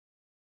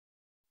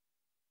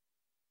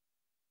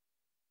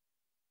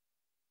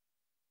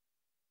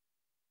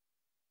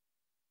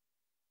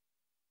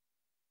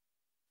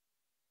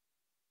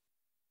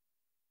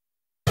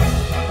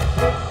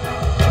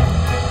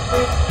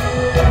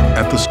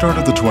the start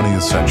of the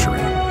 20th century,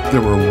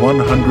 there were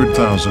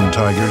 100,000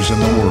 tigers in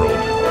the world.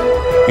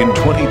 In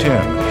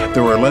 2010,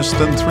 there were less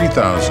than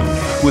 3,000,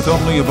 with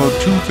only about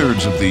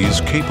two-thirds of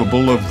these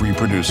capable of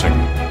reproducing.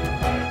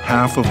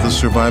 Half of the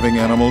surviving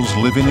animals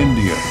live in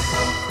India.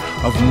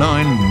 Of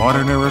 9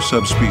 modern-era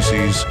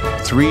subspecies,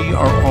 3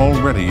 are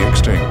already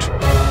extinct,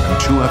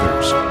 and 2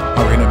 others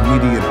are in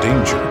immediate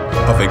danger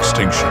of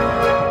extinction.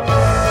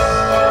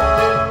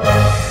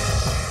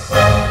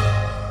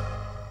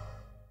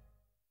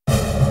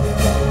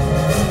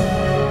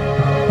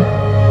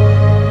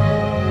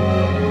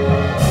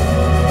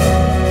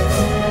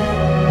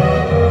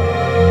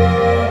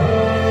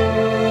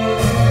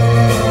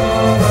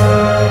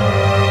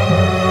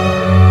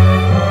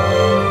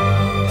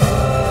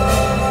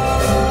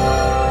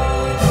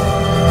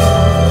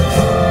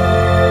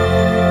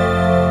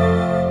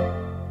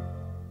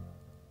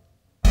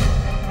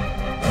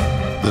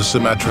 The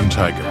Sumatran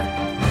tiger,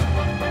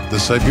 the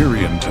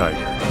Siberian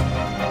tiger,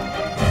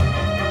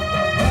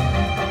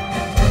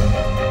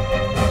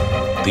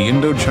 the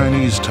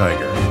Indo-Chinese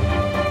tiger,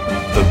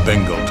 the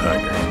Bengal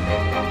tiger,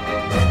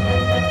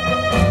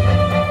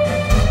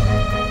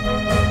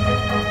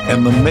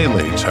 and the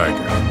Malay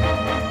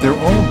tiger. They're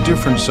all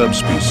different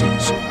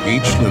subspecies,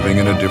 each living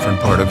in a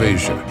different part of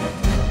Asia.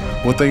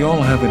 What they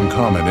all have in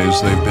common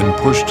is they've been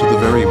pushed to the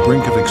very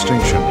brink of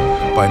extinction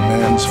by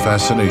man's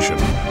fascination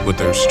with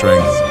their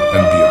strength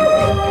and beauty.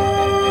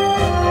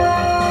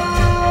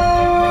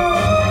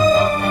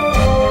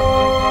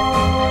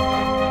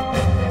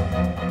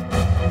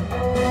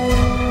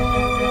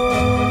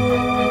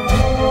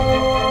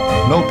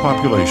 No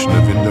population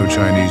of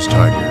Indo-Chinese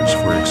tigers,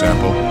 for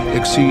example,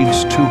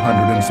 exceeds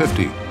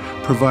 250,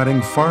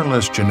 providing far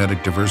less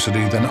genetic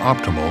diversity than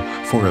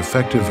optimal for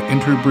effective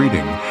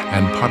interbreeding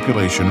and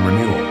population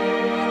renewal.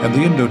 And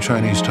the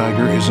Indo-Chinese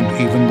tiger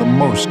isn't even the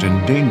most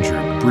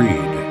endangered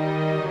breed.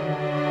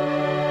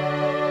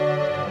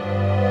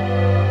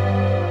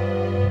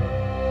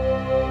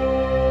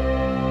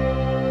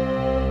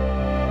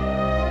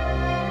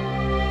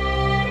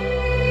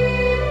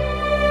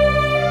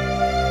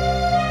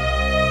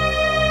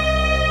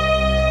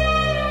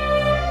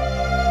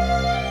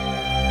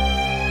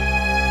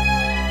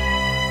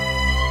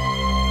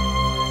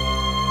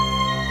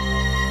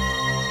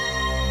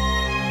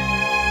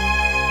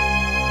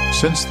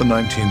 Since the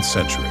 19th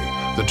century,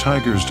 the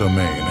tiger's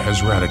domain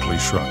has radically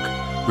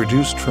shrunk,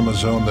 reduced from a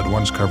zone that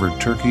once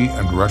covered Turkey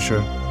and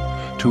Russia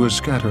to a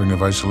scattering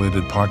of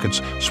isolated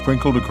pockets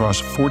sprinkled across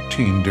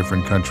 14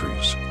 different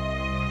countries.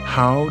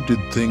 How did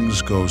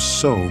things go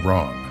so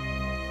wrong?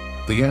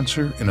 The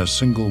answer in a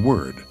single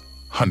word: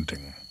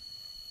 hunting.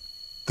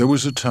 There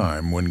was a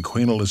time when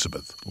Queen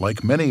Elizabeth,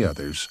 like many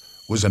others,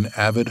 was an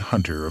avid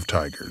hunter of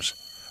tigers,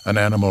 an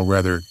animal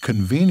rather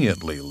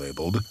conveniently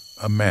labeled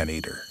a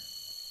man-eater.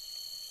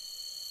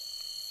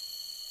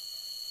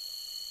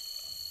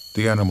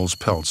 The animal's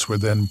pelts were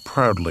then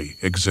proudly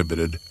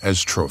exhibited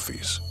as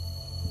trophies.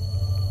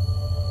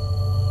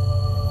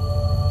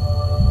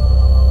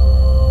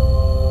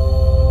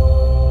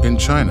 In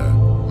China,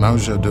 Mao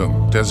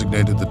Zedong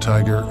designated the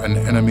tiger an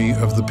enemy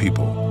of the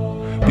people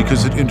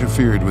because it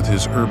interfered with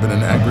his urban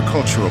and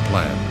agricultural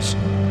plans.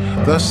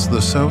 Thus,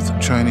 the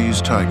South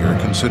Chinese tiger,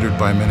 considered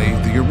by many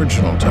the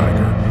original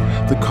tiger,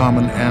 the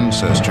common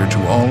ancestor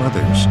to all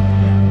others,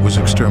 was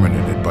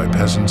exterminated by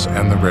peasants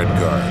and the Red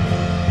Guard.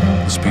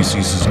 The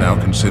species is now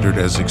considered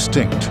as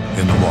extinct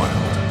in the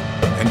wild.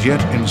 And yet,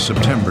 in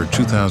September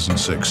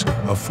 2006,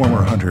 a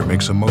former hunter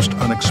makes a most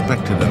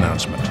unexpected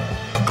announcement,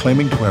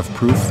 claiming to have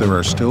proof there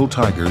are still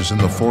tigers in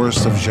the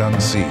forests of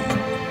Jiangxi.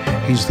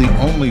 He's the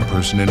only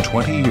person in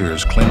 20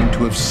 years claiming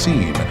to have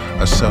seen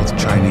a South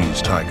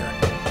Chinese tiger,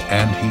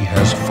 and he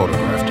has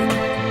photographed it.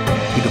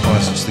 He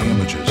deposits the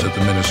images at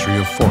the Ministry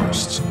of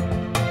Forests.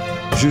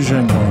 Zhu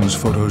Zhenglong's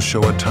photos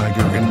show a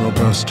tiger in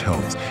robust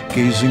health,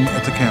 gazing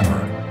at the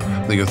camera.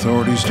 The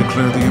authorities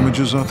declare the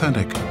images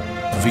authentic.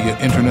 Via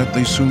internet,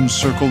 they soon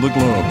circle the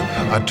globe.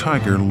 A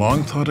tiger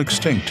long thought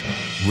extinct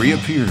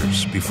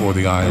reappears before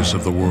the eyes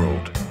of the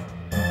world.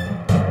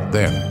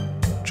 Then,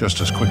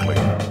 just as quickly,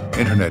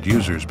 internet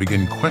users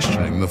begin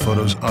questioning the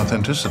photo's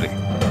authenticity.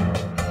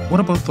 What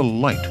about the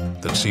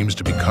light that seems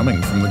to be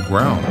coming from the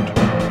ground?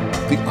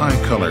 The eye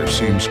color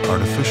seems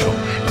artificial,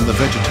 and the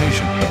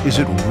vegetation, is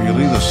it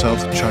really the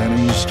South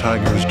Chinese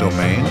tiger's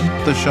domain,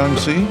 the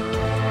Jiangxi?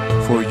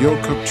 For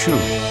Yo Kuk Chu,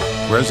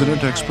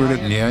 resident expert at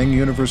Nanyang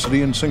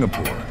University in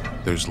Singapore,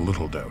 there's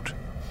little doubt.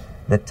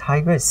 The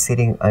tiger is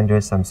sitting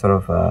under some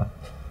sort of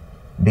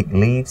big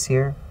leaves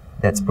here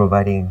that's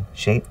providing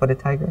shade for the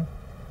tiger.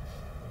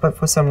 But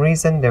for some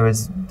reason, there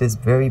is this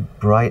very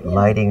bright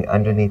lighting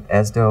underneath,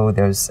 as though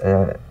there's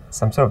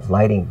some sort of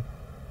lighting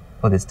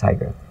for this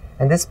tiger.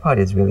 And this part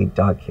is really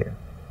dark here.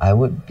 I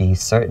would be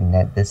certain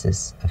that this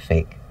is a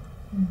fake.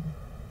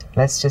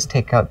 Let's just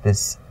take out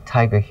this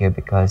tiger here,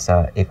 because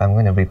if I'm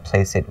going to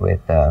replace it with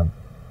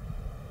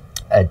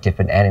a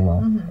different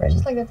animal. Right?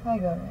 Just like the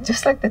tiger, right?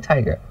 Just like the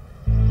tiger.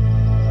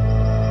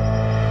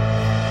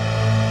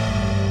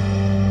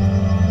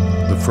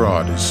 The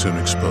fraud is soon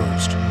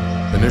exposed.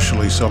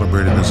 Initially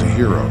celebrated as a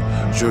hero,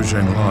 Zhou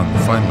Zhenglong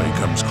finally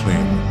comes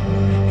clean.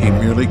 He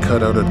merely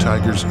cut out a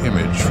tiger's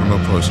image from a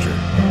poster,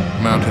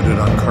 mounted it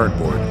on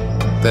cardboard,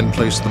 then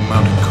placed the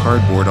mounted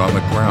cardboard on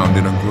the ground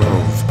in a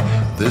grove.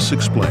 This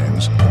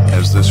explains,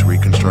 as this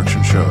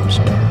reconstruction shows,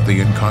 the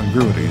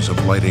incongruities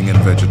of lighting and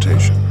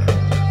vegetation.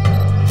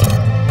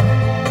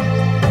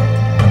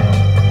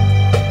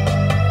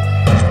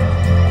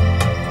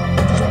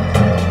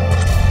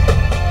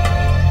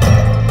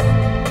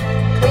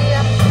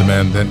 The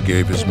man then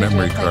gave his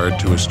memory card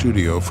to a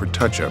studio for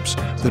touch-ups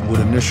that would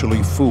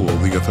initially fool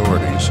the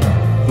authorities,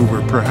 who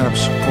were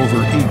perhaps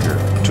overeager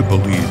to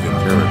believe in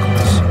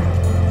miracles.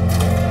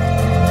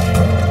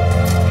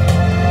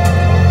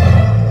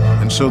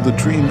 And so the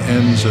dream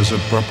ends as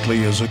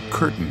abruptly as a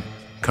curtain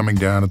coming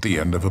down at the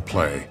end of a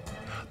play.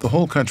 The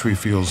whole country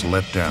feels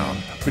let down,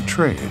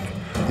 betrayed.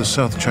 The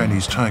South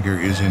Chinese tiger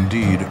is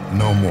indeed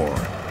no more.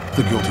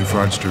 The guilty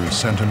fraudster is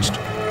sentenced.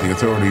 The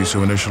authorities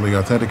who initially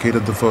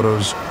authenticated the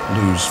photos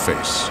lose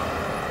face.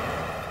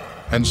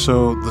 And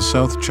so the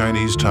South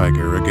Chinese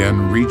tiger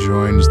again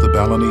rejoins the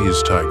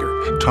Balinese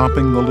tiger,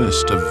 topping the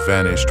list of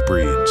vanished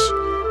breeds.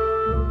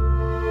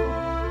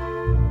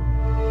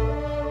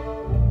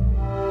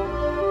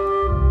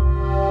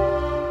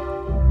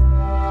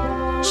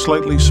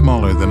 Slightly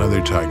smaller than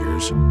other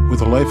tigers, with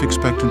a life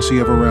expectancy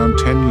of around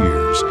 10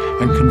 years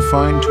and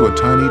confined to a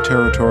tiny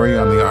territory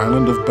on the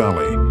island of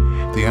Bali,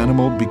 the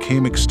animal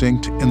became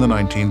extinct in the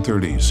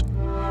 1930s.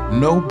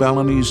 No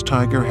Balinese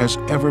tiger has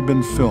ever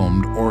been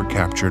filmed or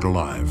captured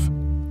alive.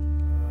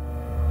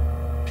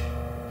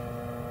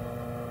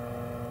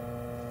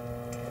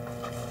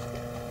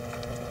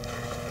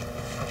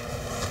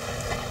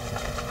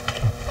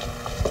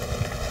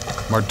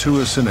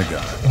 Martua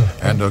Sinaga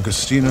and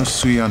Agustina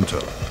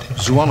Suyanto,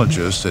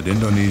 zoologists at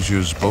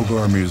Indonesia's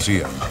Bogor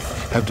Museum,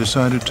 have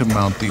decided to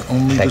mount the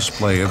only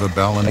display of a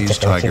Balinese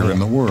tiger in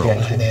the world,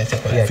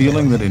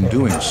 feeling that in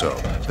doing so,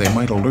 they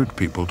might alert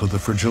people to the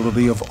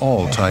fragility of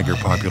all tiger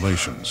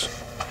populations.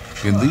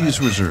 In these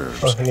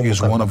reserves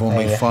is one of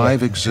only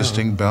 5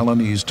 existing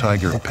Balinese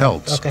tiger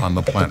pelts on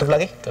the planet.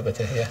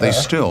 They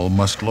still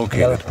must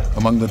locate it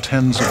among the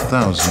tens of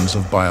thousands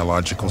of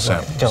biological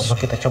samples.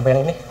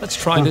 Let's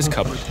try this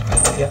cupboard.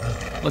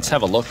 Let's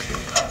have a look.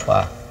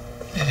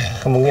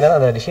 Kemungkinan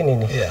ada di sini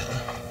nih.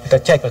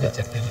 Kita cek.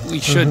 We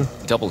should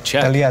double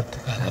check. Kita lihat.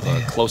 Have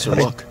a closer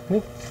look.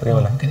 Nih,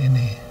 bagaimana? Mungkin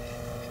ini.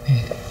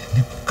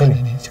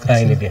 Nah,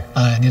 ini dia.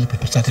 Ini lebih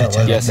besar dari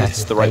jalan. Yes,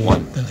 it's the right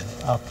one.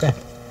 Oke.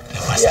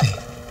 Pasti.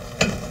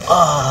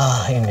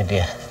 Ini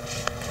dia.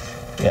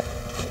 Ya.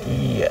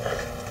 Iya.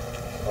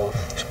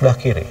 Sebelah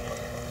kiri.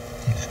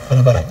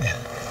 Barat ya.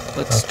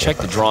 Let's check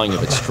the drawing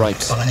of its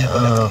stripes. Ini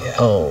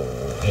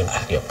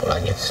dia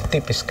polanya.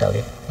 Tipis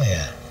sekali.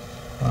 Iya.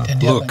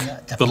 Look,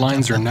 the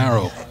lines are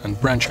narrow and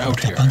branch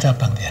out here.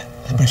 Cabang-cabang dia.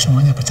 Hampir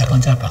semuanya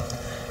bercabang-cabang.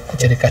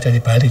 Jadi khas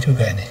dari Bali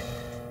juga ini.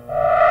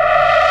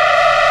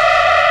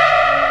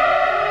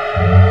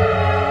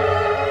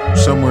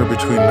 Somewhere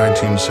between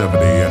 1970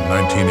 and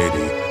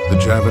 1980, the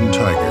Javan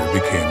tiger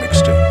became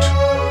extinct.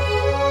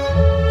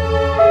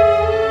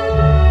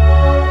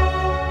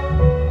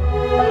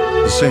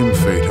 The same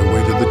fate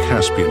awaited the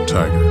Caspian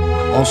tiger,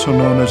 also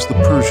known as the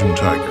Persian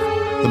tiger,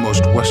 the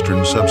most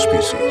western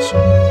subspecies.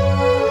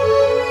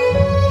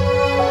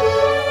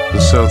 The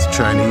South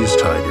Chinese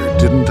tiger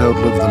didn't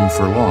outlive them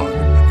for long,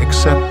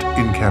 except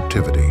in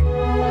captivity.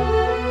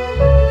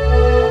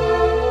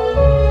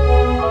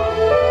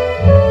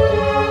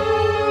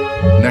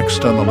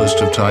 Next on the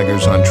list of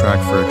tigers on track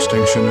for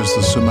extinction is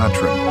the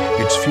Sumatran,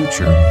 its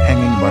future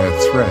hanging by a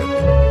thread.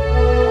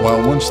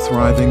 While once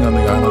thriving on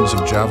the islands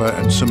of Java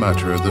and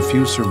Sumatra, the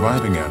few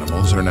surviving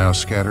animals are now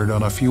scattered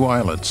on a few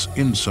islets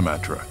in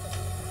Sumatra.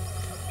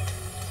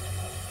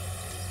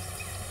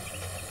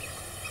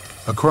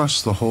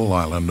 Across the whole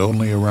island,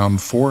 only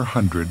around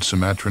 400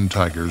 Sumatran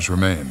tigers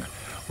remain,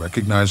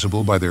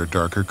 recognizable by their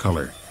darker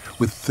color,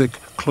 with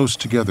thick,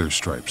 close-together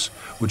stripes,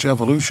 which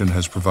evolution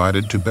has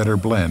provided to better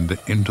blend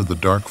into the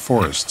dark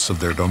forests of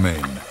their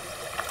domain.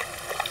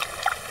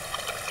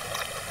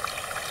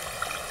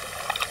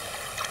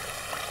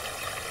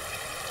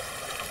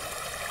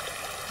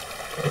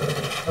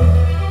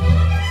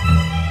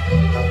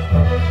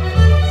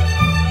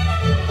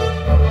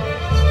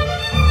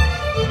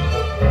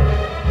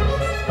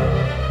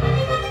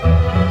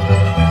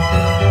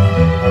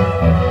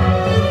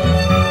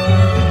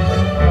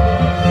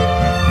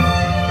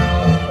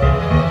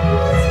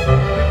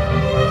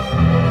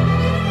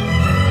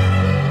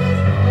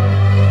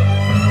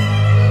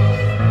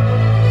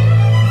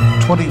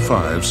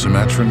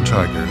 Sumatran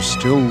tigers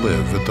still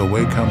live at the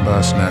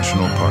Waikambas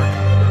National Park,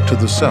 to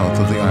the south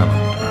of the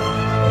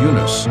island.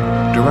 Yunus,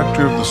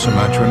 director of the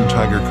Sumatran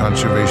Tiger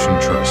Conservation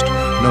Trust,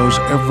 knows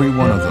every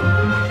one of them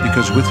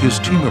because with his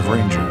team of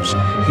rangers,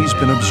 he's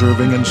been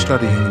observing and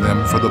studying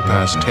them for the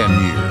past 10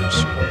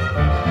 years.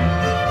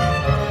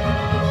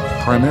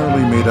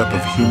 Primarily made up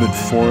of humid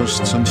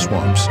forests and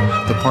swamps,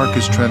 the park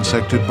is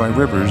transected by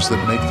rivers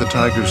that make the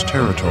tiger's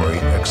territory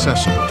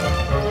accessible.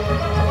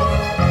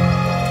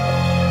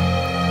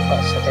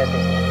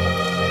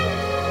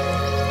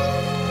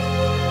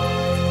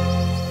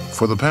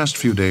 For the past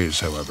few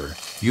days, however,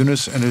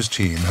 Yunus and his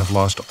team have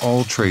lost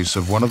all trace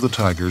of one of the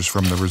tigers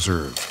from the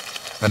reserve,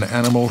 an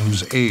animal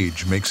whose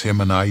age makes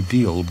him an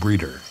ideal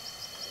breeder.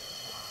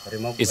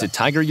 Is it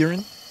tiger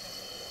urine?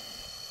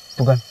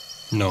 Bukan.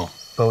 No,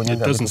 Baunya it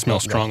nggak doesn't begitu smell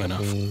pedas, strong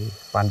enough. tapi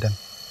pandan.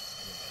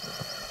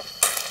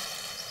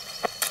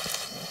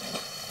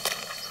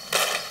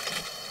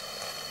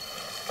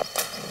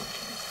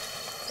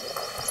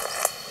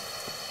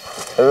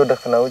 Udah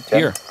kena hujan.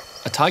 Here,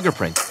 a tiger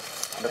print.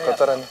 Ada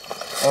kotoran.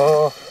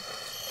 Oh,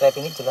 Trap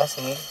ini jelas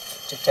ini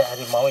jejak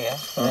harimau ya.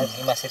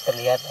 Ini masih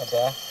terlihat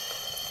ada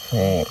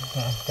nih.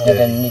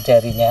 dan ini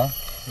jarinya.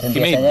 Dan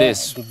He made biasanya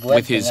this dibuat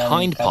with his dengan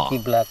hind paw.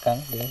 kaki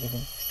belakang dia gitu.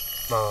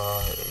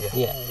 Oh,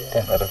 iya. Iya.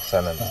 Harus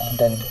sana.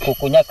 Dan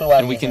kukunya keluar.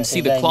 And we can gitu,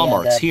 see the sehingga claw ini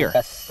marks ada here.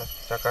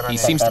 bekas He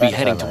seems to be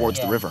heading sana.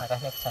 towards the Iya, river.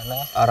 Arahnya ke sana.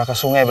 Arah ke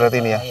sungai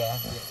berarti ini ya? Iya.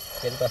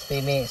 Jadi pasti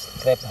ini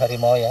strap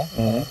harimau ya.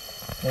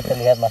 Ini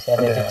terlihat masih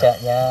ada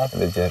jejaknya.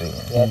 Ada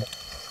jarinya. Ya,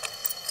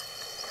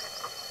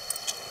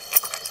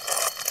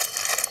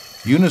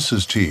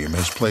 Yunus's team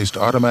has placed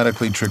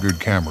automatically triggered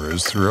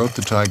cameras throughout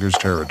the tiger's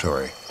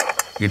territory.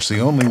 It's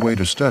the only way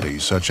to study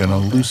such an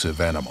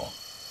elusive animal.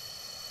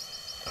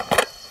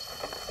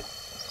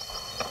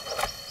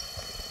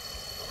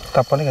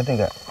 Kapannya ganti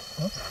nggak?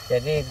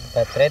 Jadi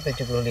baterai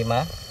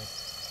 75.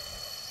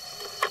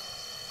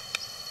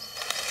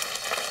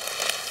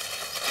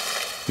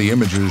 The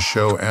images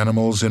show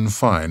animals in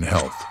fine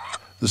health.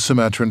 The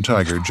Sumatran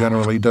tiger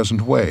generally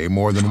doesn't weigh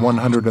more than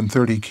 130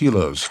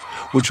 kilos,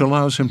 which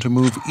allows him to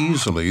move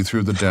easily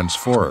through the dense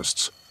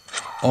forests.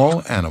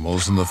 All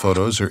animals in the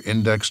photos are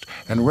indexed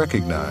and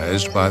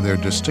recognized by their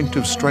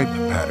distinctive stripe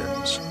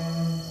patterns.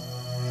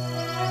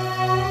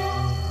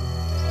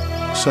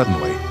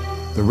 Suddenly,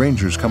 the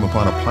rangers come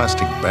upon a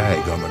plastic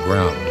bag on the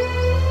ground.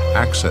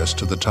 Access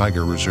to the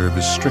tiger reserve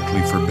is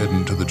strictly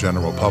forbidden to the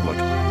general public.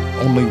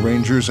 Only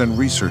rangers and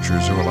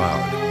researchers are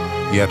allowed.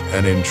 Yet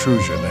an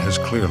intrusion has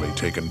clearly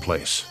taken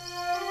place.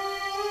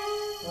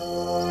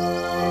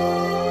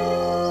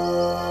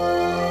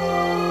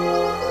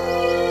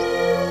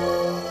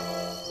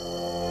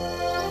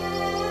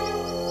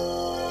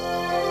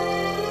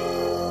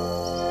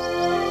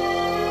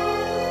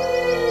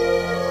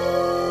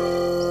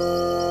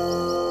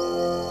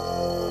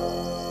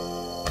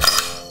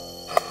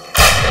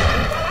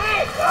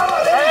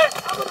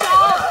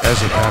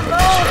 As it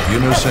happens,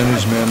 Yunus and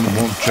his men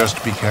won't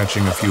just be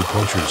catching a few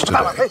poachers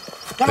today.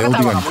 They'll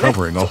be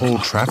uncovering a whole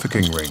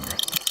trafficking ring.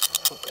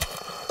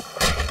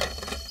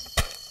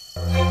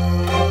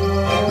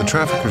 The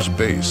trafficker's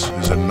base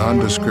is a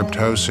nondescript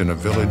house in a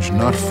village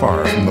not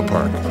far from the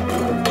park.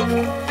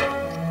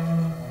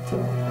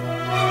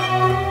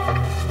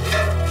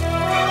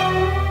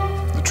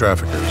 The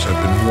traffickers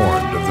have been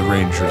warned of the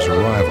rangers'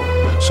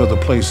 arrival, so the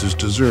place is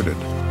deserted.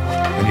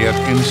 And yet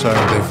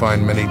inside they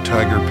find many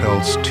tiger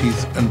pelts,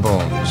 teeth, and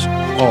bones.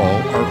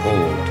 All are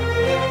old.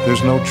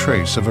 There's no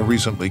trace of a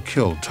recently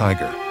killed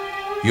tiger.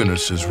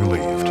 Yunus is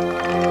relieved.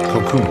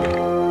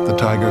 Cocoon, the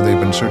tiger they've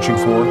been searching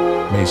for,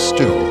 may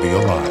still be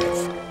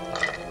alive.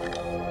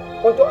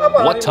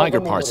 What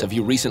tiger parts have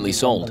you recently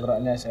sold?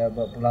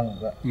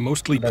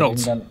 Mostly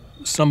pelts,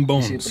 some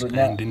bones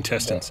and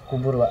intestines.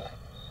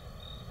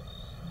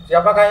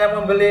 Siapakah yang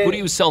membeli Who do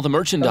you sell the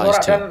merchandise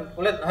to? tengkorak dan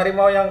kulit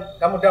harimau yang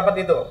kamu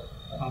dapat itu?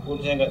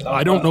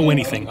 I don't know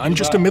anything. I'm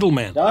just a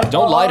middleman.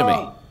 Don't lie to me.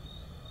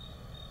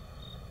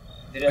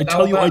 I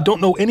tell you, I don't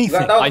know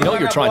anything. I know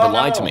you're trying to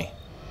lie to me.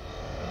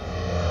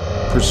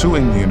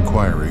 Pursuing the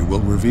inquiry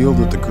will reveal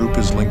that the group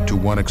is linked to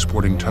one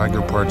exporting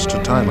tiger parts to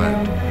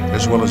Thailand,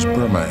 as well as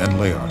Burma and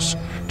Laos,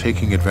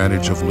 taking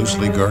advantage of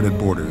loosely guarded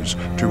borders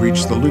to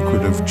reach the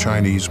lucrative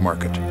Chinese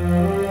market.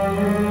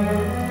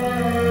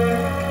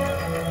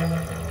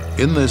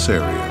 In this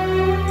area,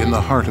 in the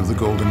heart of the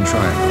Golden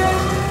Triangle,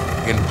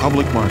 in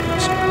public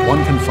markets,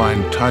 one can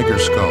find tiger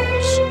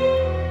skulls,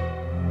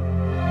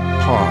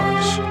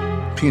 paws,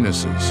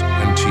 penises,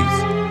 and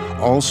teeth,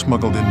 all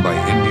smuggled in by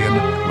Indian,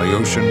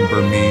 Laotian,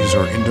 Burmese,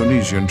 or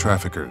Indonesian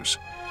traffickers.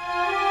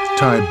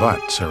 Thai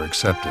bahts are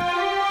accepted,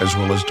 as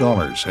well as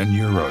dollars and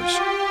euros.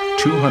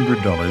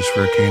 $200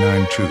 for a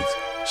canine tooth,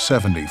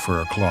 $70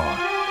 for a claw,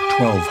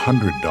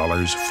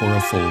 $1,200 for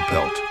a full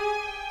pelt.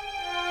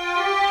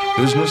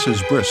 Business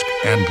is brisk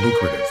and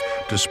lucrative,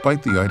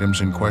 despite the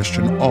items in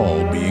question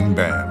all being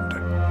banned.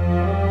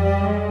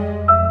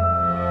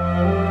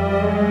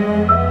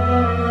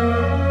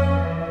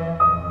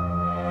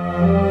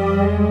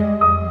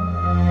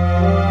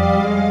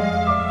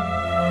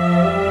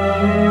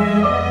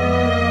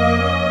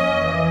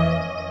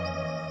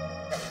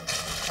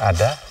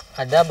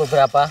 Ada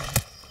beberapa.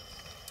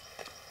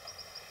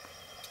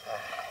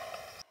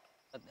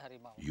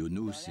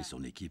 Yunus et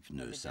son équipe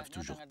ne savent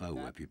toujours pas où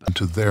appuyer.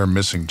 To their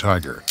missing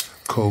tiger,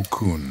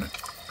 Cocoon.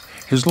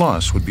 His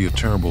loss would be a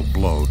terrible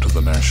blow to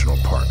the national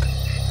park.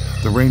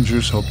 The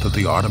rangers hope that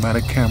the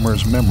automatic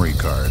camera's memory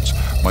cards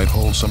might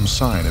hold some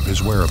sign of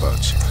his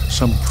whereabouts,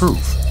 some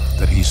proof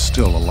that he's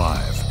still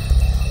alive.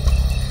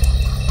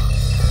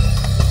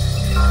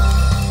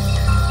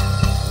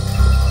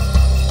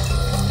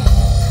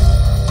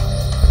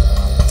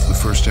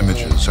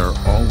 images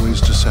are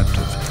always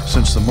deceptive,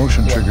 since the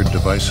motion-triggered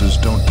devices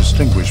don't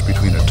distinguish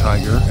between a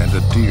tiger and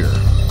a deer,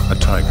 a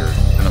tiger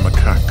and a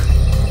macaque.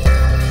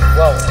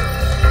 Wow.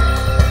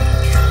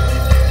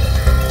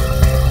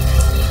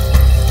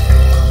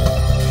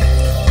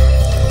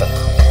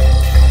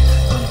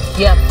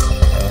 Yep.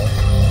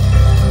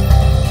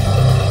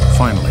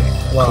 Finally,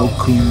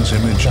 Kokun's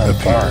image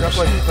appears.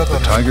 The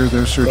tiger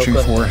they're searching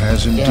for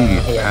has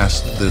indeed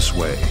passed this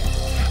way,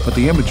 but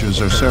the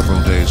images are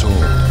several days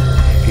old.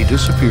 He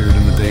disappeared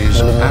in the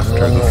days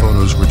after the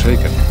photos were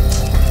taken.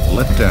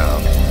 Let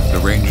down,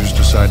 the rangers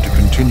decide to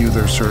continue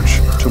their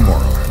search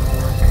tomorrow.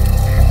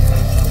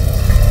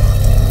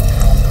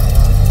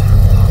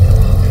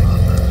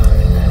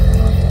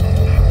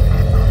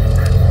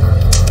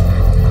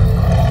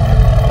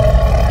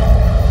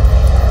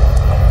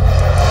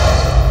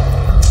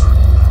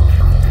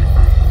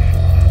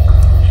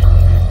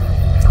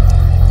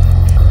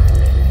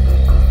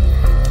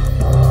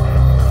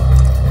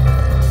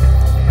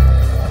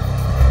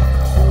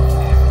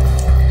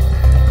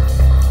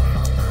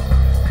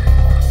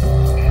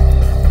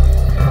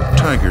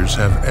 Tigers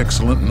have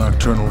excellent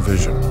nocturnal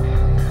vision.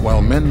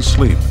 While men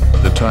sleep,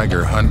 the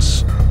tiger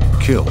hunts,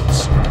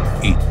 kills,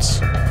 eats.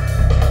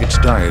 Its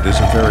diet is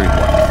a varied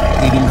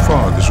one, eating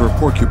frogs or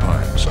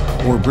porcupines,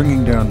 or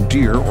bringing down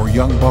deer or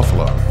young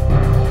buffalo.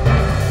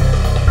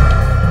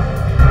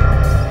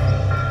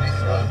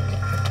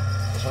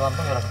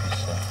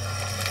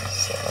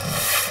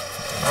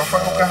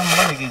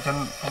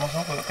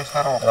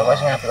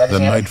 The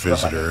night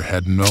visitor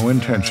had no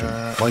intention,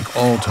 like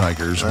all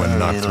tigers when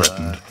not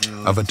threatened,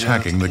 of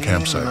attacking the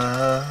campsite.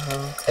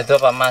 Itu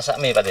apa, masak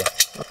mie Pak De?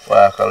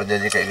 Wah, kalau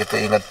jadi kayak gitu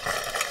ingat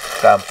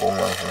kampung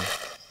langsung.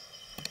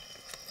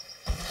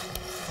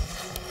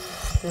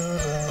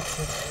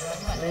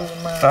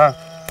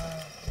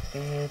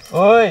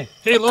 Oi.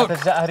 Hey, look!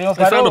 Jejak harimau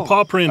I found a baru.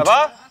 paw print.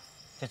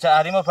 Jejak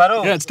harimau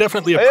baru. Yeah, it's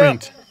definitely a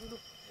print.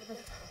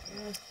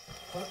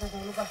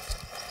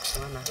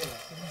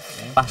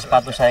 Pas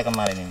sepatu saya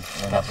kemarin ini.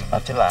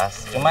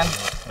 Jelas. Cuman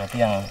berarti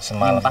yang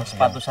semalam pas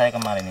sepatu saya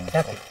kemarin ini.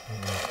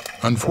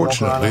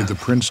 Unfortunately, the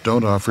prints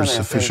don't offer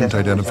sufficient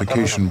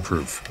identification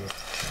proof.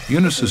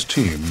 Eunice's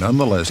team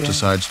nonetheless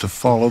decides to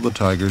follow the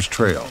tiger's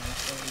trail.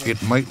 It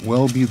might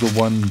well be the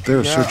one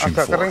they're searching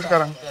agak for. kering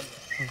sekarang.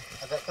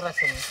 Agak keras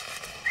ini.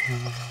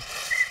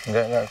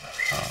 Enggak.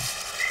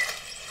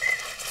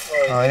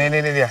 Oh, ini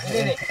dia.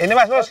 Ini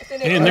Mas.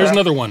 Hey, and there's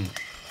another one.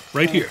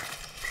 Right here.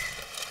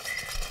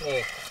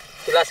 Nih,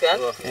 jelas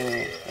kan?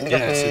 Ini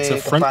Yes, it's a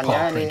front paw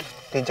depannya, print.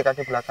 diinjek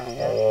kaki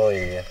belakangnya. Oh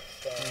iya.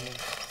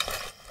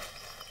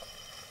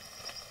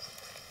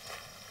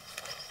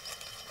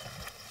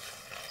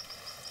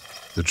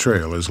 The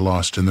trail is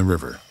lost in the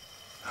river.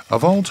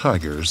 Of all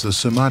tigers, the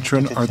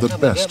Sumatran are the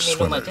best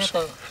swimmers.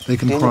 They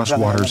can cross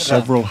water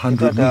several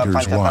hundred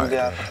meters wide,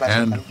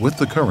 and with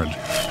the current,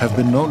 have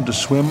been known to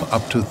swim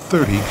up to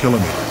 30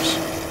 kilometers.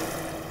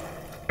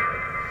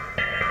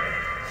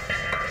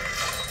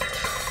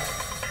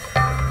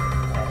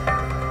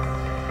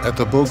 At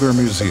the Bogor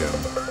Museum,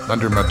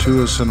 under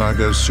Matua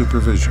Sanaga's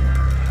supervision,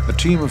 a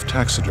team of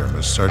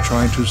taxidermists are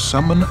trying to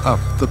summon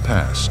up the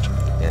past.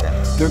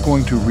 They're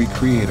going to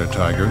recreate a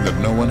tiger that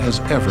no one has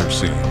ever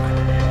seen.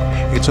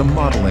 It's a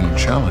modeling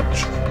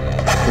challenge.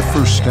 The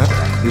first step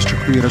is to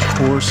create a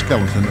core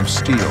skeleton of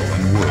steel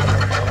and wood.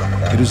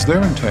 It is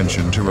their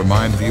intention to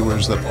remind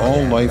viewers that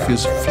all life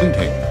is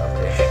fleeting,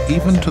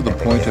 even to the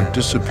point of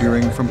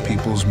disappearing from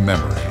people's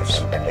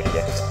memories.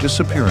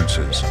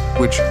 Disappearances,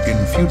 which in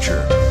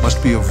future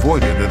must be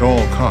avoided at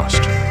all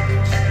cost.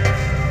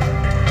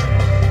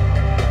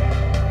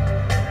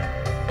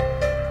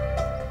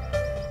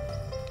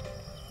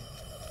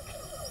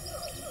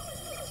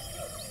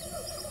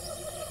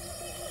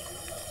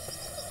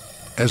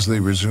 As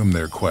they resume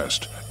their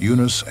quest,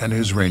 Eunice and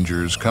his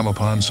rangers come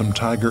upon some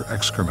tiger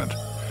excrement.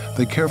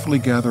 They carefully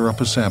gather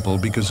up a sample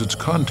because its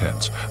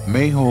contents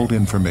may hold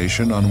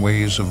information on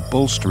ways of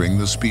bolstering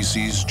the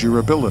species'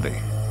 durability.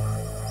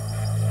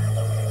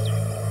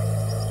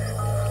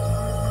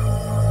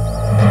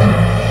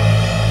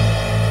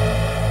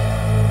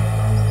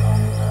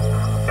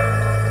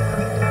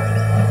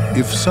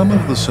 If some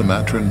of the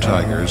Sumatran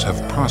tigers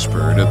have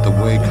prospered at the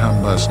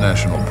Kambas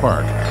National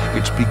Park,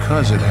 it's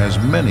because it has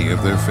many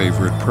of their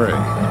favorite prey,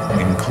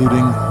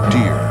 including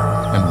deer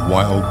and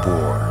wild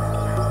boar.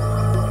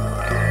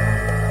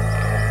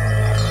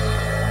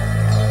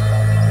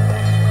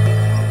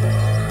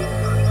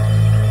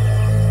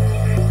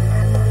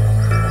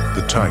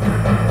 The tiger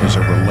is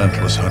a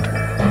relentless hunter.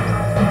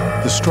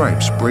 The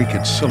stripes break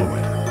its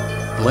silhouette,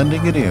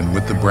 blending it in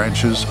with the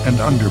branches and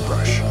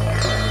underbrush.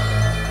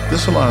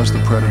 This allows the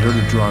predator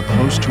to draw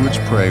close to its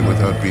prey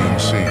without being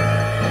seen.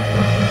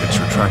 Its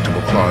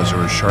retractable claws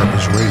are as sharp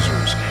as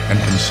razors and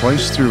can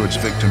slice through its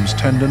victim's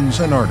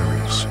tendons and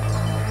arteries.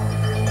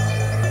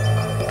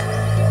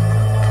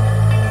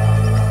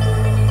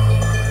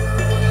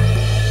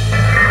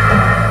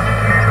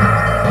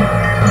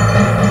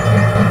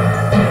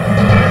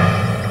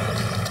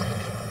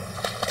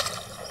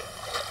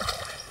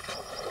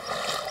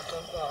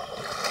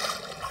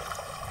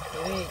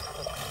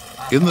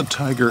 In the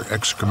tiger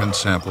excrement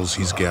samples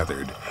he's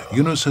gathered,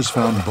 Yunus has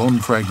found bone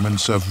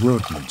fragments of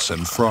rodents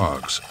and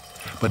frogs,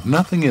 but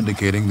nothing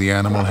indicating the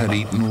animal had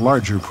eaten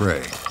larger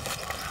prey.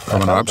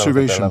 From an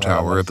observation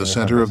tower at the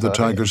center of the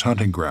tiger's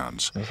hunting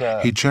grounds,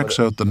 he checks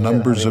out the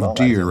numbers of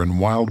deer and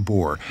wild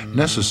boar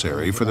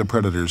necessary for the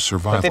predator's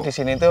survival. Berarti di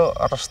sini tuh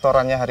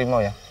restorannya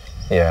harimau ya?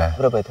 Iya.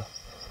 Berapa itu?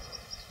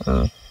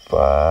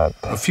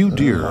 A few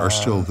deer are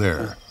still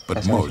there,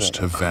 but most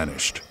have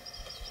vanished.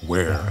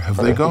 Where have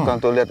they gone?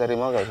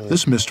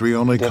 This mystery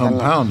only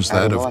compounds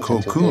that of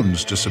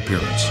Cocoon's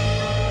disappearance.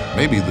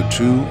 Maybe the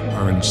two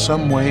are in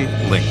some way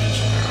linked.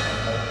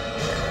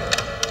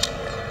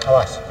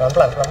 Awas,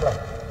 pelan-pelan, pelan-pelan.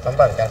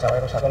 Pelan-pelan, jangan sampai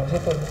rusakan di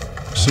situ.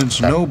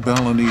 Since no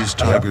Balinese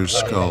tiger's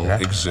skull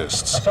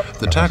exists,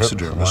 the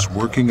taxidermists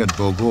working at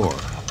Bogor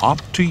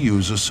opt to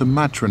use a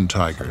Sumatran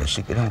tiger's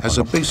as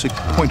a basic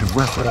point of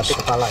reference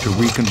to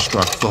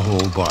reconstruct the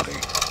whole body.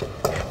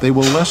 They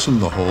will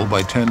lessen the whole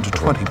by 10 to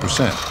 20%,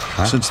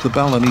 since the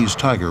Balinese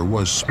tiger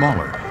was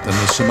smaller than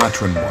the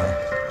Sumatran one.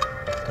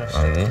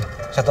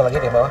 Satu lagi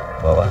di bawah.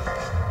 Bawah.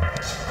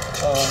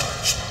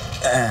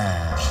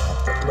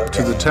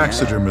 To the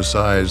taxidermist's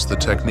eyes, the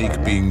technique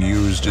being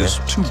used is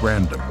too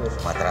random.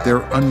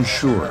 They're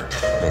unsure.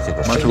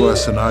 Matua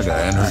Sanaga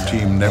and her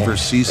team never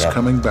cease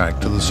coming back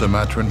to the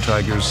Sumatran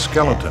tiger's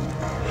skeleton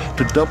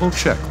to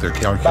double-check their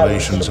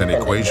calculations and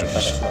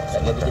equations.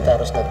 Jadi kita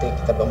harus nanti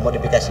kita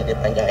modifikasi dia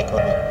panjang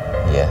ekornya.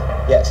 Iya.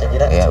 Ya, saya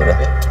kira. Iya udah.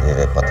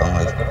 Kita potong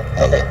lagi.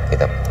 Iya,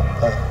 kita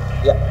potong.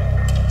 Ya.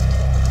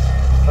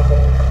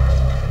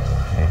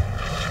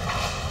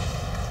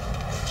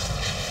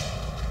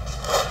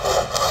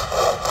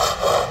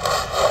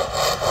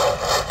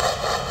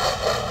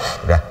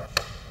 Udah.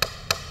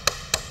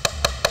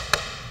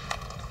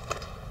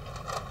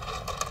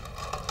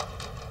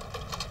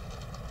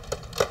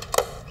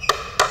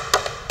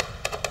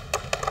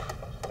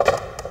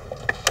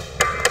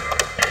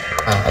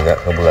 Agak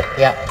kebulat.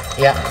 Ya,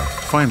 ya.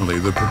 Finally,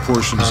 the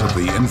proportions of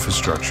the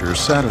infrastructure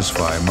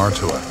satisfy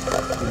Martua.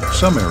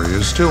 Some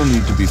areas still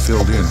need to be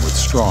filled in with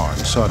straw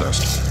and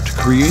sawdust to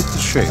create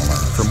the shape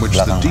from which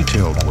the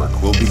detailed work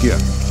will begin.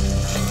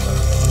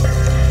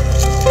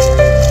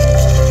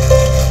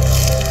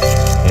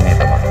 Ini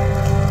teman.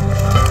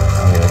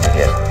 Ambil aja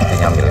ya. Ini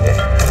ambil aja.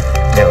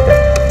 Ya udah.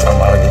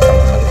 Tambah lagi,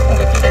 tambah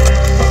lagi.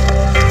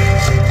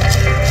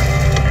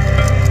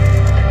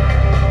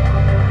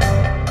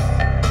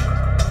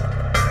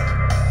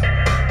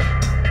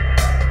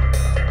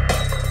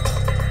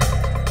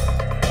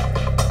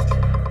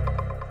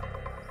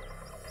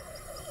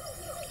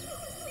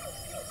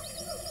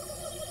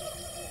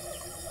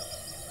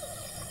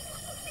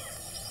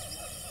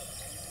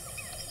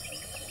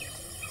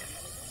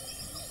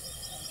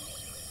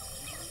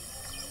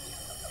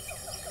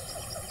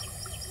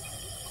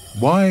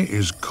 Why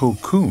is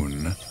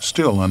Cocoon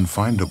still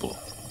unfindable?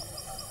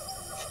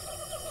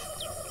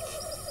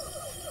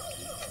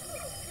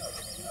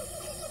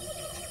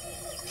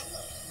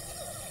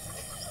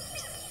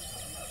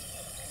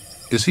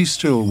 Is he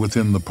still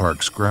within the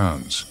park's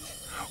grounds,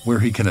 where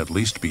he can at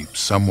least be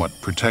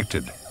somewhat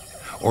protected?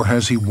 Or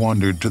has he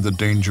wandered to the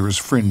dangerous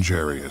fringe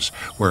areas,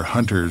 where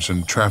hunters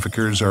and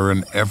traffickers are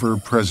an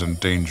ever-present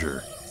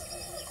danger?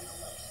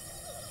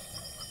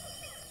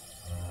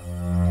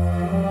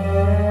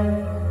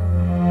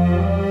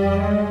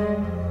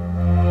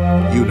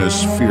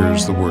 Yunus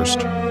fears the worst.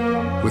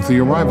 With the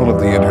arrival of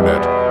the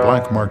internet,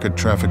 black market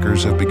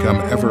traffickers have become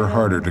ever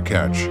harder to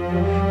catch.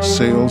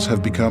 Sales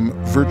have become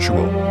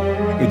virtual.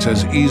 It's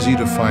as easy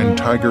to find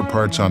tiger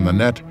parts on the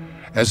net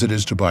as it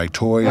is to buy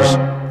toys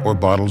or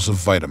bottles of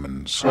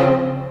vitamins.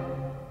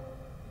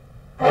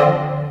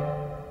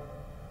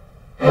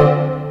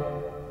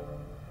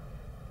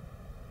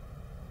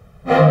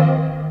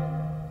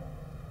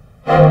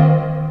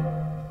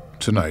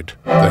 Tonight,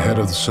 the head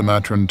of the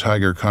Sumatran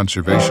Tiger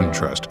Conservation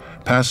Trust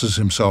passes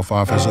himself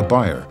off as a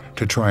buyer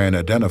to try and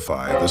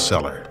identify the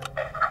seller.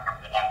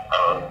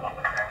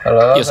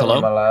 Halo, Yes,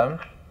 hello. malam.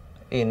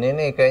 Ini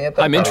nih kayaknya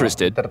I'm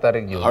interested.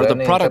 tertarik juga Are the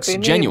nih. products Tapi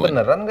ini genuine?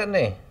 beneran nggak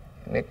nih?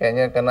 Ini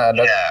kayaknya karena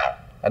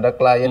ada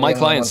klien My yang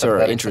clients memang are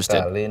tertarik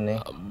interested, sekali nih.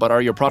 but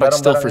are your products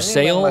still for Barang-barang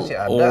ini sale, masih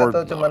ada or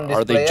atau cuman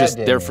are they display just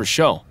aja there ini? for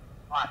show?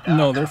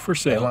 No, they're for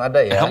sale. Emang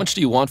ada ya? How much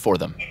do you want for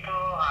them?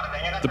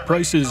 The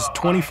price is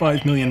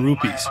 25 million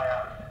rupees.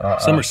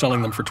 Some are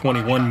selling them for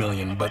 21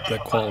 million, but the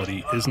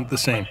quality isn't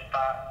the same.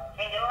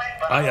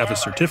 I have a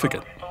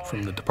certificate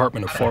from the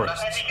Department of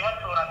Forests.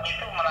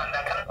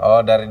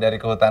 Oh, dari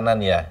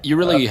kehutanan ya? You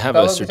really have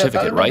Kalau a bisa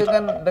certificate, tahu right?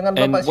 Dengan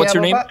And Bapak what's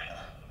your siapa, name? Pak?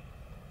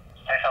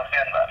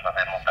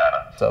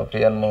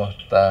 Sofian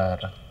Muhtar.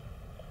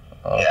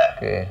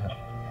 Oke.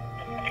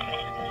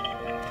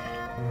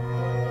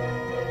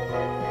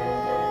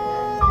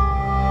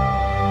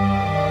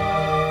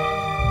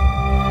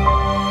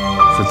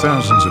 For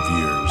thousands of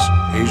years,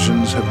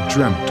 Asians have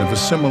dreamt of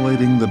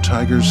assimilating the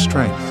tiger's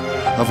strength,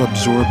 of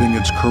absorbing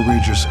its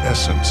courageous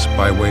essence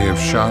by way of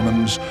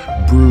shamans,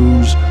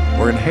 brews,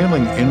 or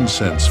inhaling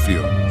incense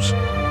fumes.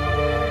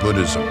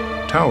 Buddhism,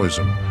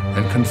 Taoism,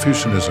 and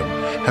Confucianism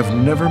have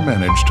never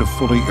managed to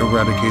fully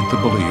eradicate the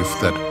belief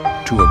that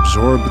to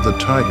absorb the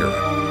tiger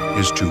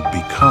is to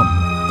become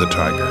the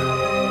tiger.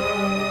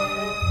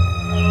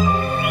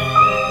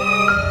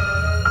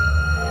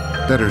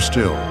 Better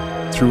still,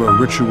 through a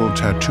ritual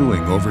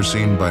tattooing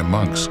overseen by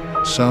monks,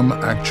 some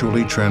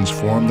actually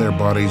transform their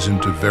bodies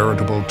into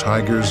veritable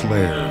tigers'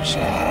 lairs.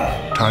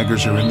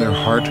 Tigers are in their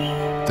heart,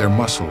 their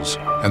muscles,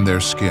 and their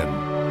skin,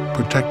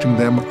 protecting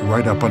them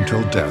right up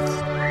until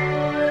death.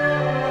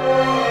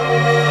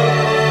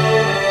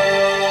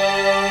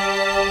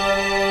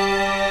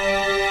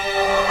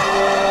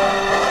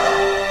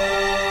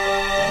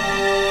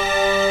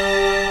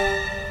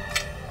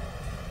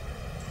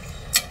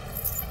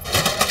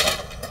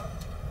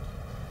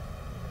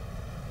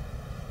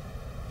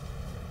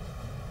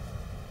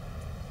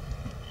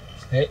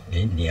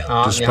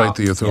 Despite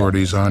the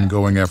authorities'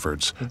 ongoing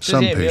efforts,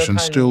 some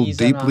patients still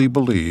deeply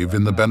believe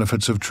in the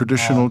benefits of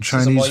traditional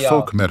Chinese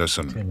folk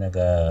medicine.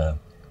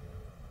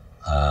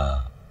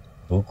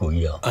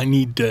 I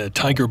need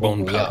tiger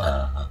bone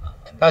powder.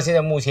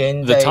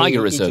 The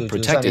tiger is a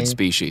protected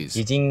species.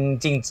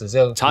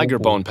 Tiger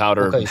bone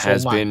powder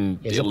has been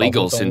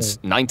illegal since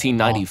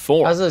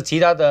 1994.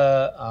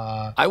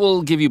 I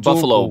will give you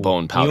buffalo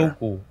bone powder.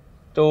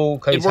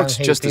 It works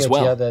just as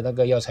well.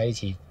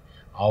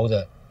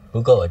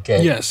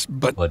 Yes,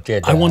 but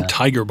I want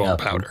tiger bone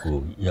powder.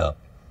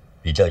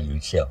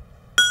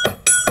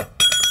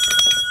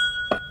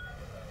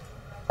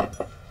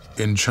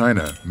 In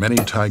China, many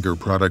tiger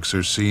products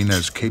are seen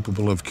as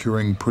capable of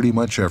curing pretty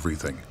much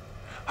everything.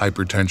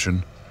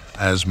 Hypertension,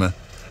 asthma,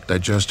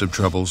 digestive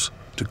troubles,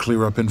 to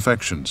clear up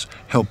infections,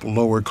 help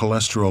lower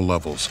cholesterol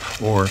levels,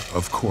 or,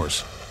 of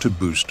course, to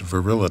boost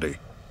virility.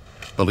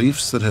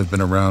 Beliefs that have been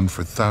around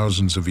for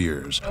thousands of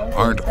years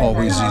aren't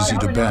always easy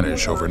to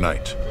banish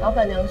overnight.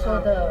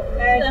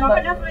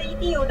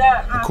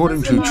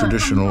 According to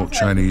traditional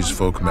Chinese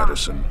folk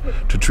medicine,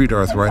 to treat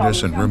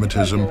arthritis and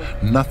rheumatism,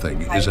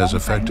 nothing is as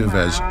effective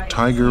as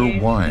tiger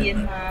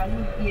wine.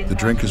 The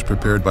drink is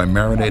prepared by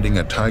marinating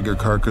a tiger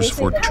carcass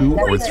for 2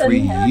 or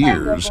 3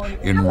 years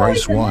in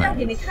rice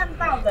wine.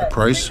 The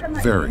price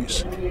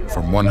varies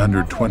from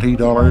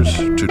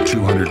 $120 to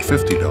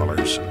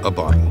 $250 a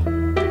bottle.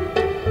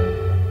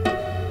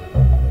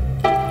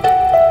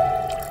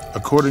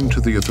 According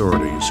to the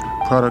authorities,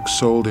 products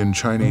sold in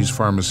Chinese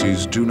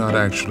pharmacies do not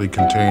actually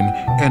contain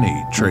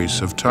any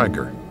trace of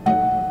tiger.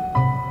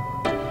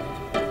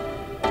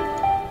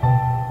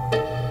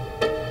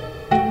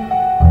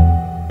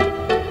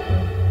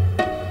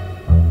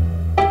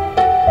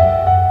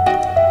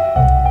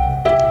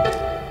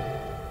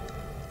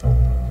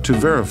 To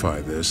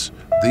verify this,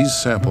 these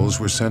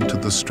samples were sent to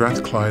the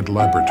Strathclyde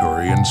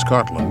Laboratory in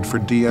Scotland for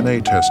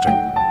DNA testing.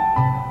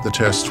 The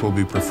tests will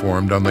be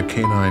performed on the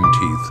canine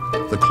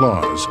teeth, the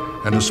claws,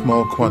 and a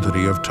small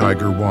quantity of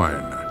tiger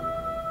wine.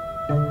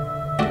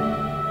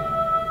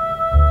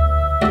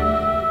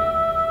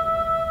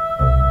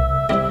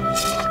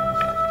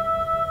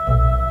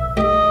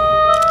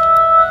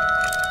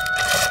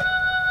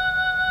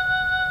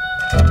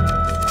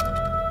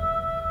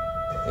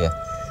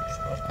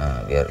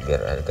 Ya,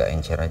 biar agak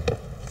encer aja.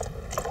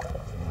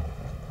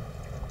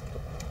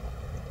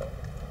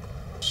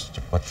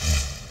 Cepat.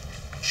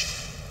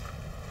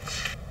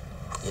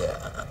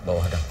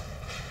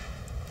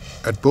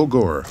 At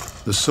Bogor,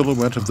 the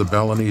silhouette of the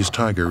Balinese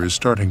tiger is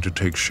starting to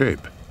take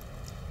shape.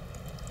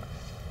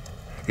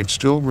 It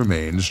still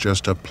remains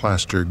just a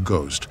plaster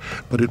ghost,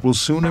 but it will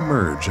soon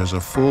emerge as a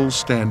full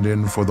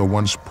stand-in for the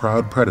once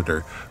proud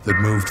predator that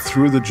moved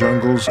through the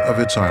jungles of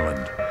its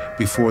island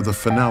before the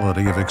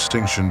finality of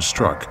extinction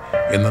struck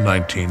in the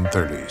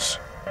 1930s.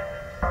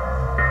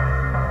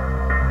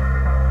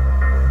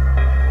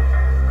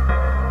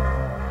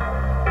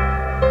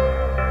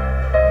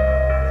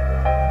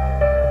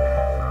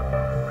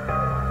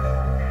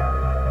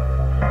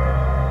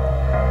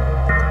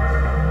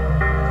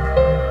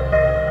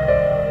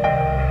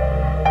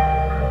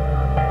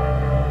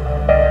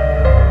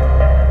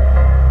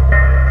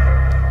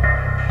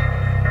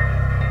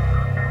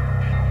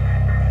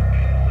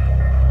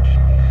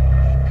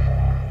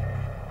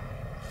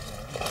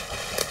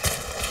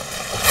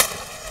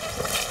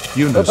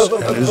 Yunus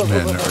and his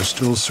men are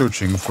still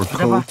searching for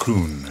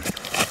Kun.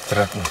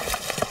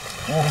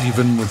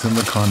 Even within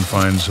the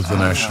confines of the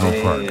national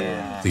park,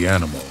 the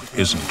animal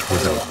isn't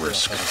without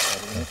risk.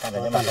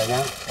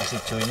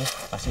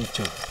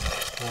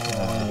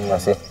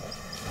 Masih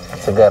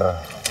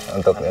segar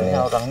untuk ini.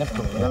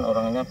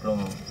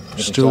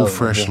 Still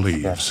fresh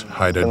leaves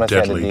hide a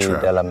deadly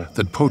trap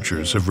that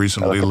poachers have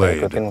recently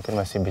laid. Mungkin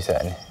masih bisa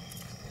nih.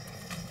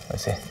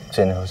 Masih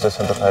sini khusus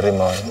untuk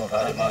harimau.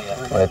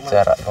 Melihat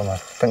jarak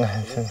kemar. Tengah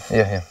sini.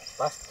 Iya, ya.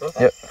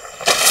 Yuk.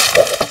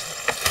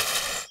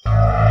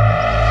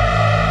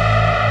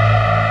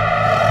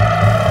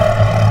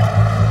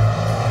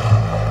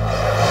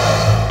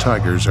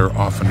 Tigers are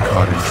often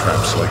caught in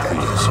traps like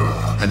these,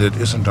 and it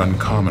isn't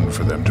uncommon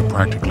for them to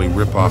practically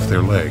rip off their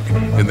leg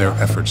in their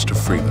efforts to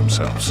free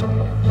themselves.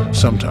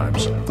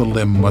 Sometimes the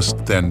limb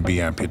must then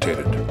be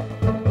amputated.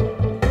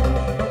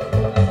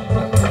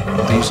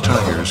 These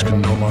tigers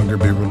can no longer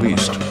be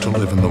released to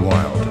live in the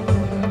wild.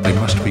 They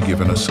must be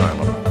given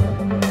asylum.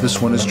 This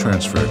one is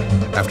transferred,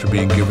 after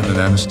being given an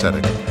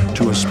anesthetic,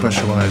 to a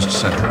specialized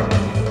center,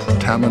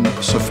 Taman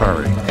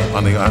Safari,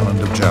 on the island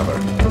of Java.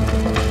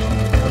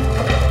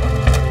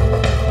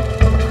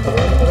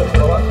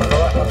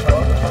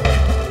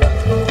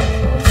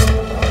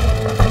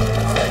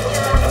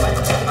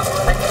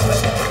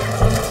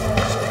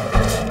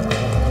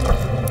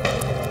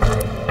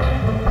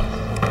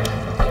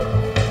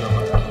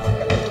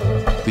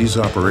 These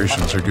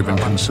operations are given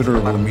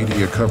considerable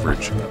media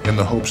coverage in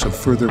the hopes of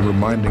further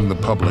reminding the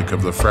public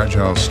of the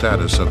fragile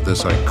status of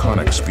this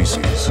iconic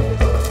species.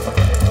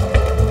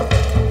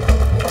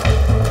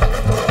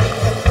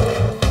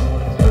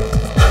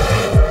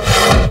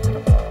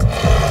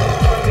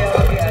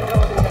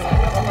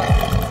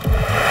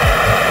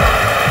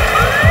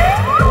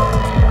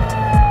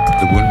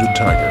 The wounded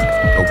tiger,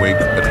 awake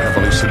but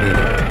heavily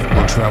sedated,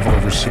 will travel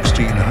over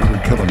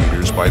 1,600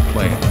 kilometers by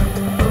plane.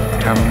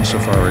 Taman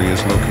Safari is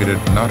located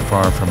not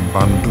far from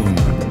Bandung,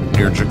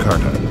 near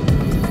Jakarta.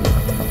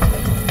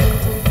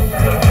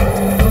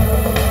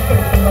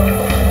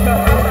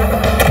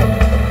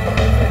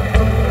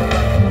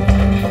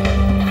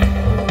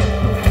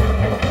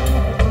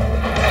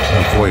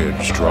 The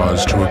voyage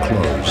draws to a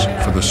close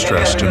for the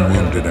stressed and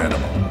wounded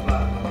animal.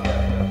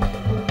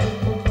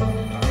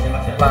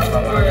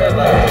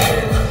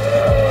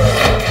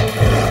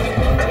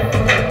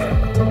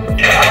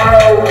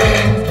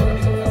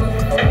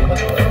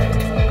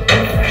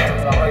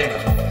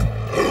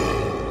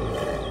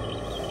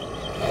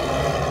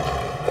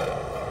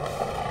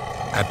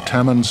 At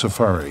Taman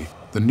Safari,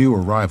 the new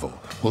arrival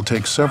will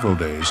take several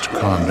days to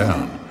calm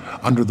down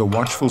under the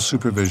watchful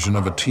supervision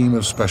of a team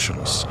of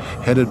specialists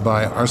headed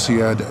by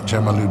Arsiad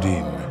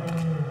Jamaluddin.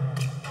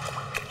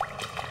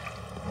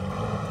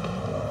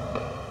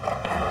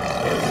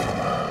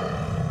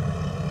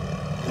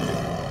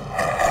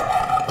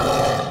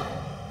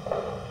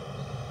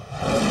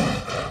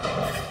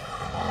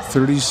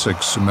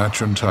 "36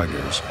 Sumatran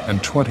tigers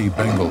and 20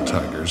 Bengal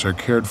tigers are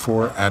cared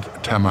for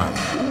at Taman.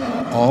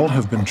 All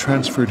have been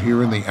transferred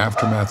here in the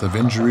aftermath of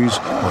injuries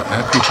or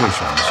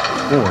amputations,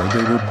 or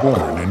they were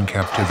born in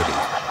captivity.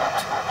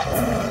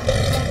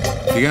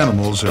 The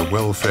animals are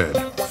well fed,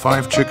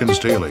 5 chickens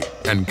daily,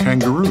 and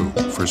kangaroo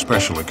for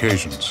special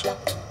occasions.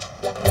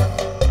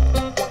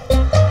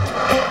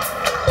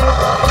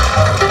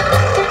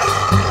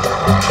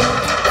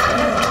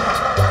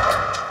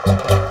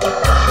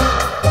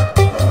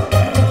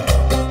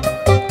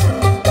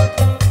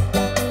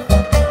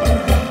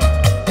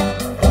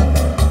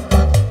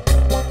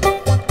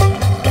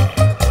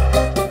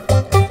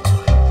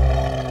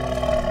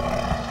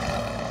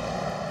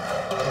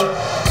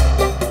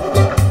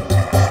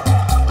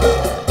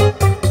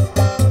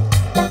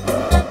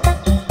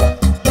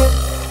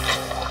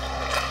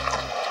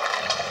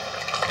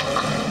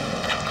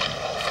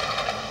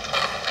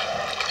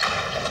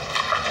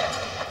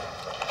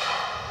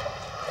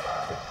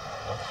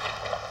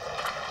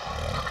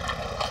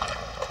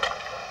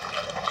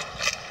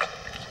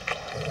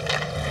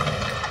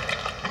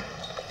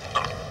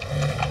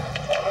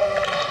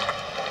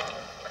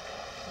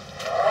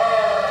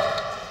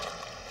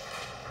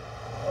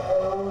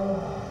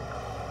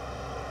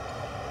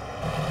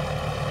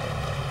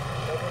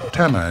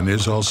 Taman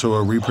is also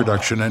a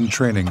reproduction and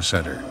training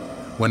center.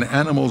 When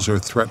animals are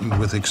threatened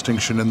with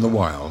extinction in the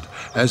wild,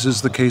 as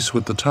is the case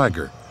with the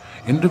tiger,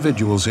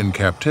 individuals in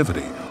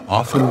captivity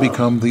often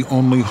become the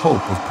only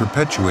hope of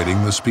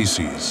perpetuating the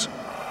species.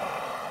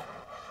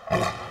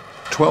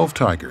 12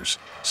 tigers,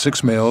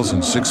 6 males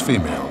and 6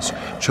 females,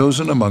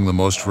 chosen among the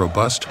most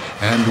robust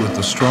and with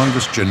the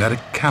strongest genetic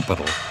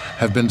capital,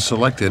 have been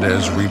selected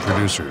as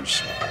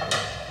reproducers.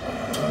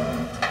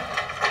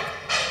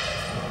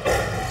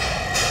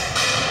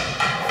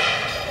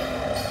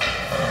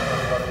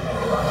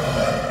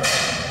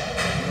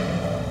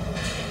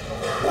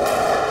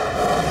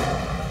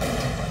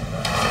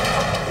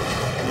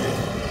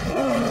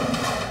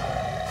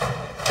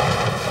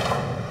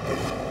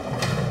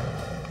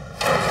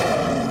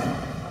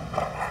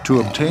 To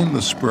obtain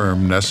the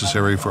sperm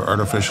necessary for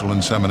artificial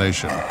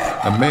insemination,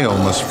 a male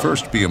must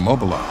first be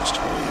immobilized.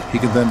 He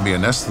can then be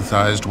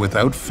anesthetized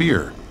without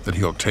fear that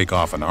he'll take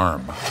off an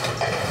arm.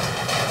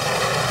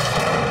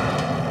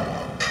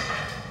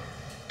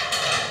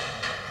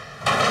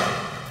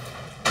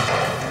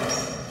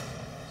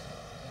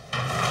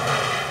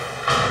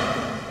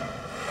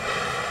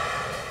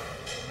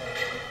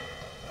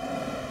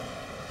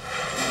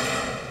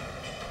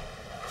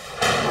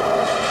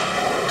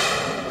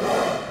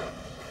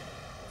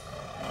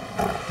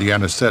 The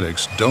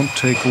anesthetics don't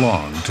take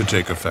long to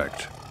take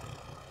effect.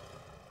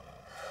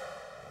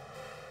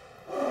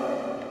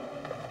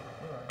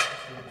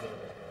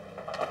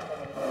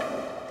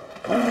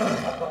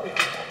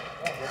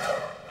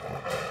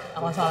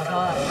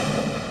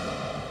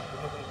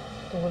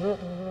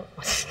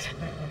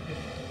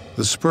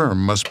 The sperm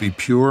must be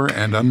pure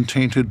and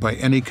untainted by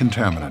any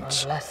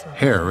contaminants.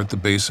 Hair at the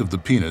base of the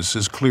penis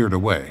is cleared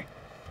away.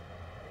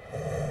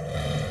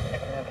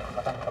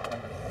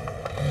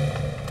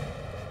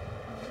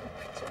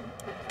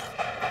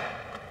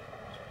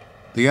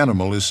 The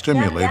animal is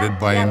stimulated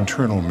by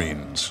internal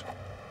means.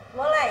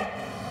 Mulai.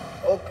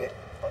 Oke.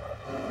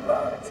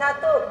 1, 2,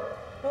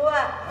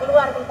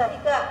 keluar bentar.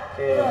 3,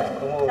 turun.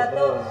 1,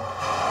 2,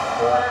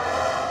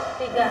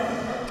 3,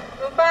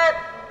 4, 5,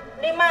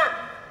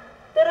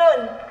 turun.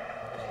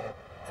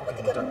 1,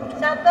 2,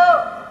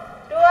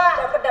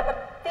 dapat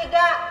 3,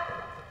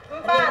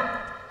 4, 5,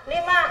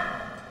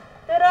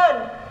 turun.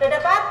 Udah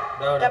dapat?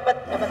 Dapat.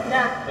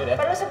 Nah,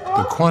 perlu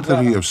 10. The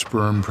quantity of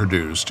sperm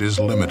produced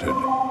is limited.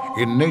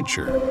 In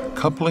nature,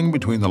 coupling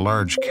between the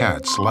large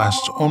cats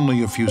lasts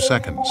only a few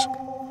seconds.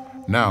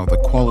 Now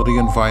the quality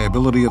and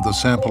viability of the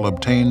sample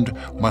obtained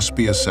must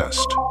be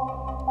assessed.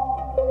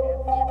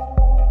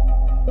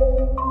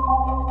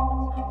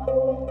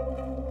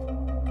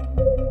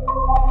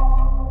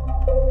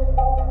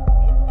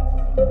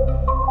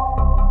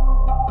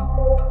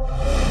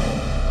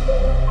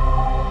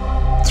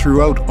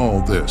 Throughout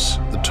all this,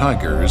 the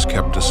tiger is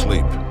kept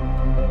asleep.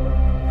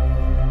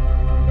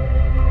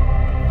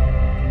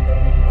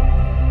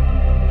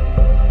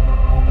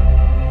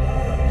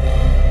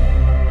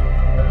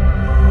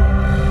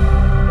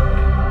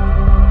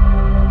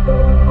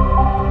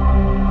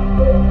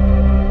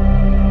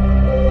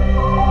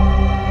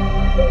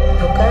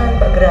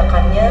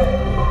 Pergerakannya,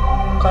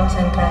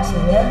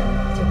 konsentrasinya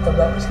juga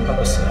bagus nih.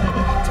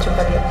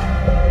 Coba lihat.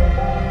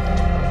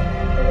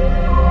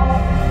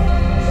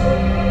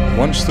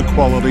 Once the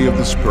quality of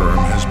the sperm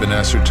has been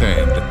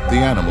ascertained, the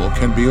animal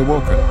can be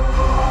awoken.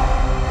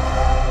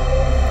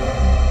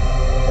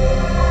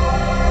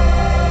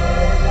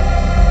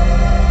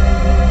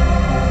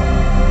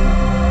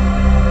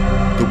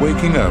 The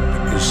waking up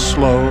is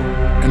slow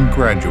and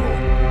gradual.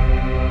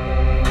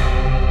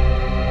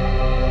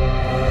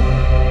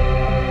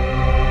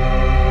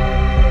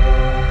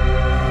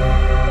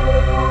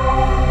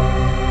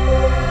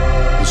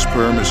 The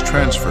sperm is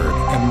transferred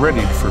and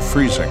readied for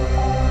freezing.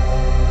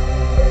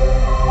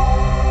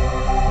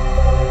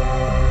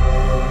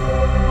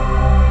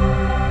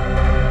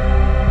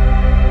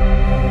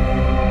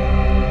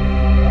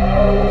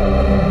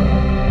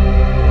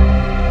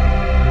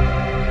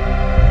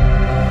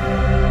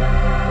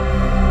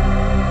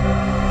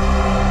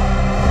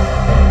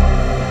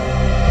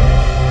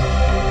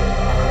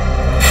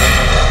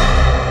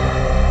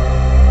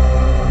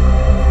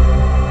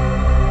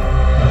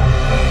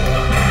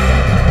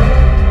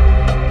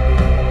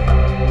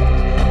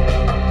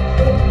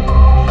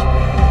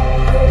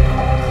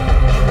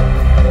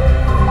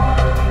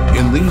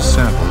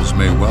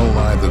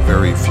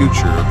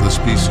 Future of the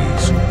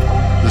species.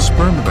 The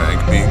sperm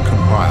bank being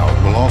compiled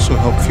will also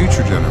help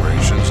future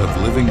generations of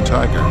living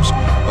tigers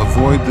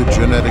avoid the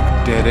genetic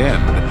dead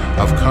end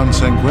of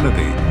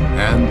consanguinity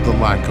and the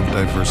lack of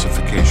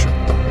diversification.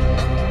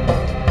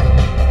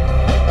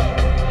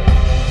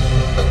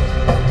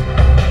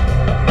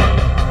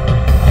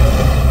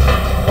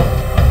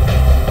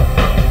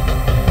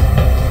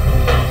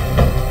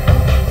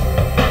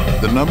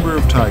 The number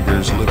of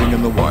tigers living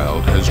in the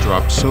wild has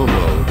dropped so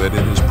low that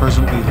it is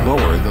presently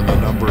lower than the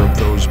number of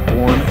those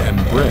born and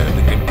bred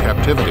in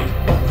captivity.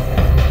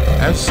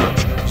 As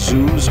such,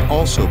 zoos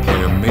also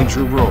play a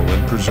major role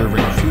in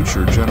preserving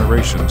future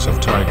generations of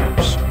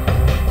tigers.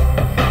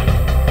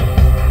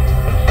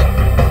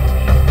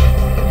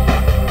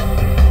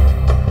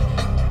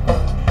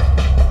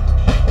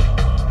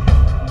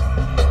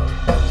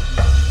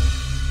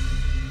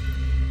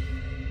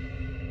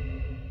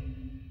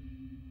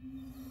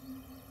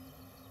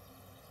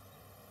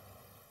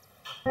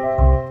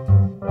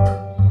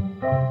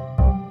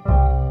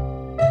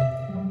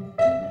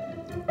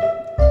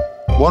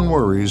 One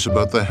worries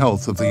about the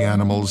health of the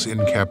animals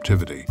in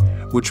captivity,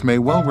 which may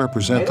well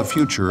represent the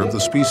future of the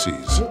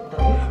species.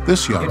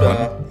 This young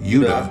one,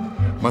 Yuda,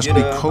 must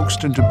be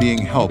coaxed into being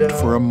helped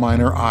for a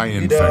minor eye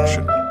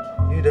infection.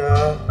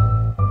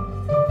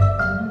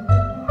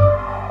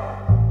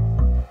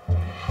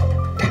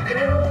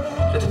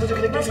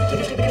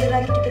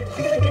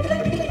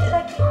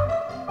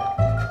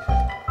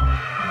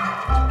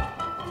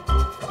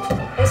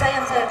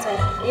 Sayang.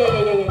 Iya.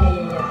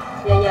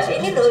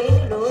 Ini loh.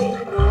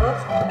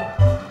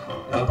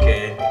 Oke.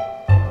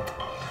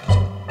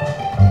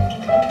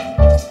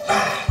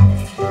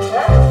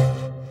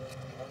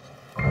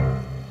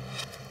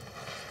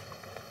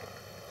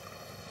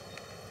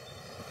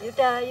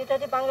 Yuda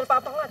dipanggil Pak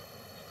Pongot.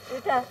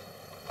 Yuda.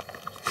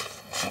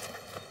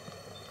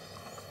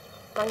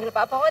 Panggil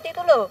Pak Pongot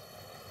itu loh.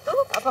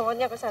 Tuh, Pak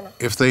Pongotnya ke sana.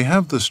 If they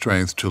have the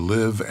strength to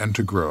live and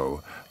to grow,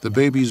 the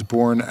babies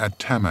born at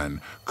Taman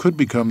could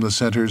become the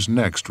center's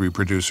next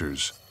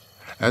reproducers.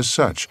 As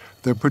such,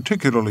 they're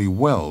particularly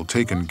well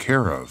taken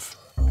care of.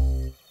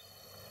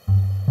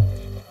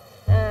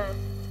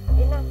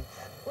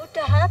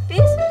 Udah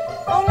habis,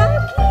 mau lagi.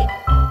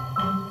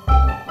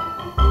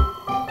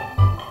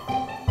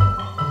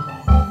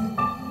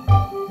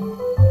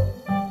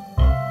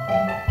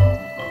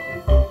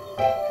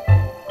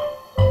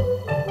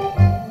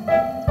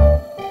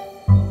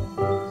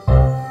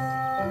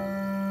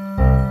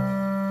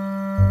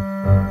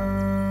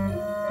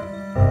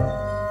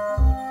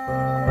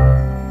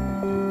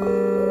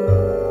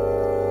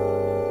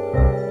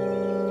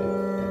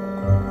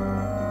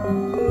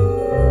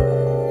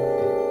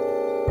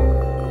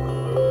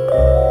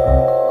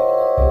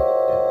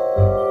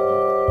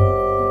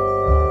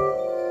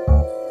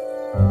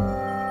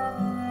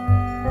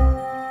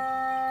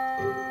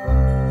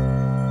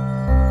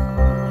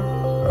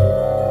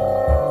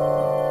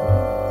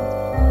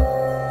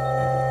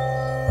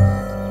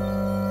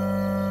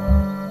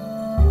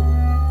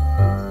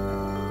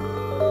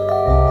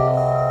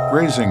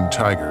 Raising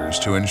tigers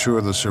to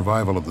ensure the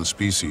survival of the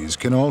species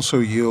can also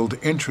yield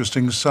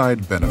interesting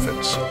side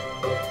benefits.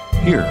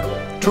 Here,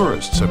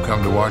 tourists have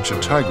come to watch a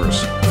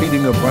tigress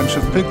feeding a bunch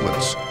of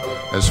piglets,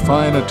 as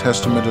fine a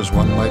testament as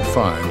one might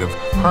find of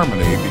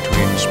harmony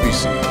between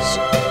species.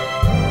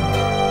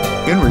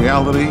 In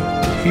reality,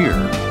 here,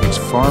 it's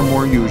far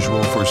more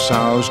usual for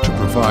sows to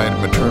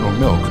provide maternal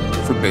milk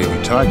for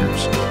baby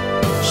tigers.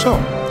 So,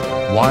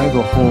 why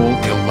the whole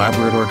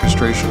elaborate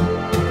orchestration?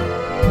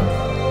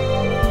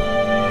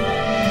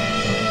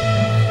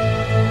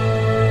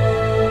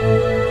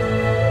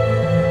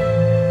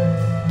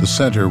 The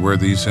center where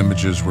these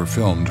images were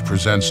filmed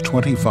presents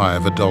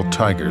 25 adult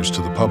tigers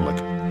to the public.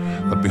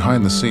 But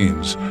behind the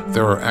scenes,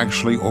 there are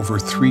actually over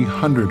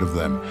 300 of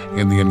them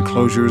in the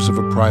enclosures of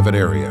a private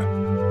area.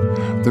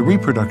 The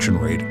reproduction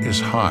rate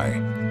is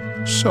high.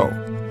 So,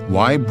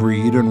 why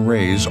breed and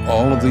raise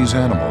all of these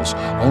animals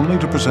only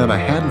to present a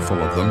handful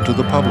of them to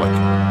the public?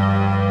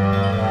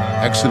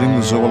 Exiting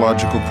the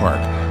zoological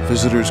park,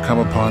 visitors come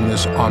upon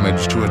this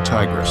homage to a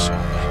tigress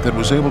that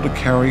was able to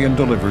carry and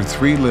deliver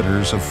 3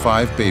 litters of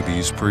 5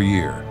 babies per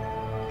year.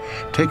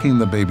 Taking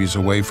the babies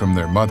away from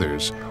their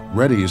mothers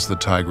readies the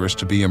tigress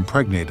to be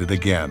impregnated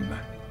again.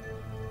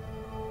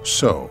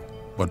 So,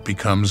 what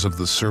becomes of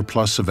the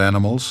surplus of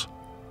animals?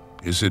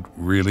 Is it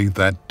really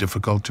that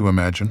difficult to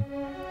imagine?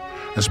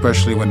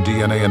 Especially when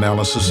DNA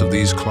analysis of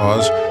these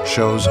claws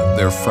shows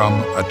they're from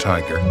a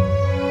tiger.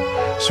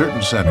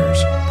 Certain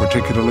centers,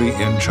 particularly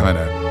in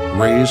China,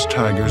 raise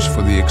tigers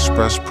for the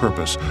express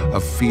purpose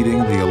of feeding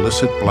the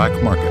illicit black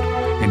market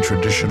in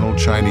traditional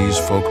Chinese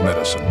folk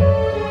medicine.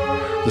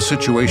 The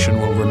situation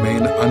will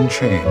remain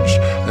unchanged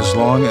as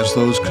long as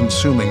those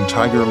consuming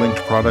tiger-linked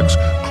products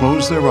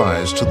close their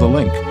eyes to the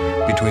link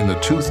between the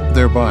tooth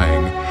they're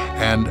buying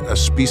and a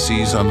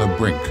species on the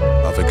brink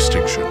of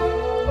extinction.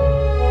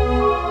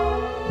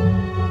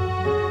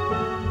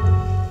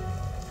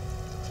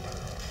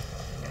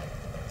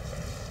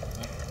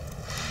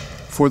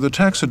 For the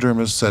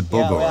taxidermists at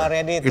Bogor,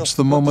 it's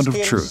the moment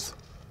of truth,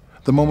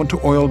 the moment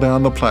to oil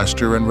down the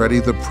plaster and ready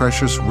the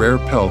precious rare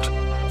pelt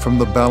from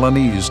the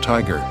Balinese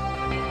tiger.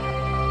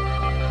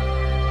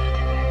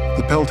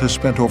 The pelt has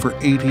spent over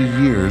 80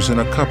 years in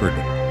a cupboard.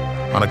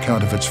 On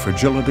account of its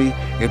fragility,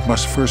 it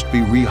must first be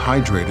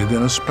rehydrated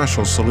in a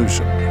special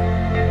solution.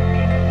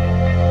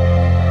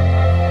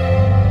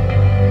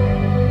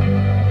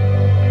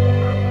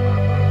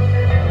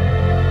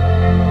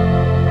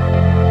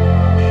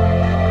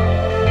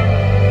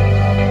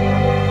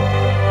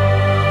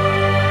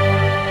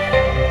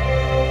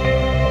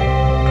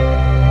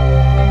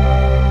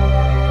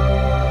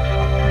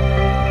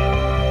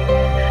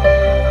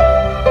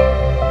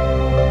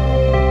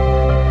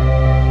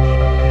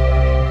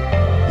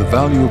 The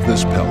value of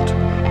this pelt,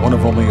 one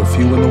of only a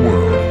few in the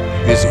world,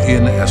 is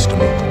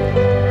inestimable.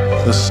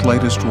 The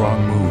slightest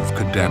wrong move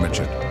could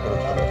damage it.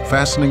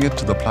 Fastening it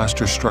to the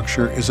plaster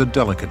structure is a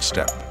delicate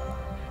step.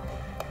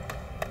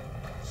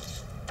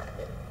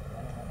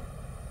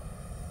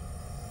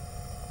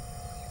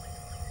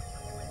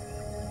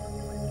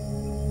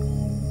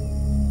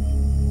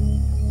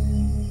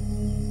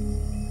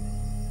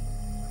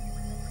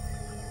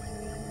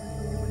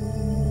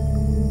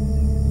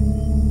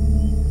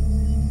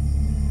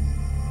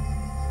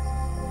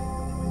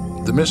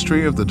 The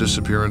mystery of the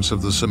disappearance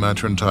of the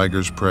Sumatran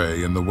tiger's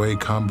prey in the Way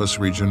Kambas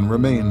region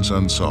remains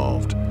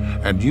unsolved,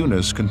 and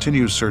Yunus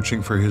continues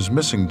searching for his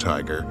missing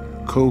tiger,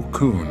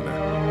 Cocoon.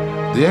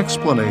 The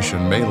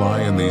explanation may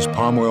lie in these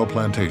palm oil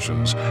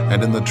plantations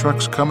and in the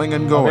trucks coming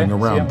and going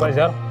around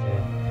them.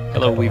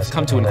 Hello, we've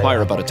come to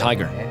inquire about a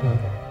tiger.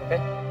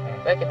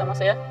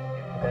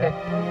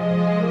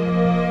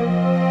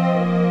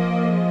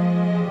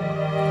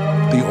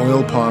 The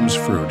oil palm's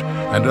fruit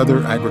and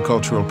other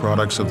agricultural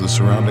products of the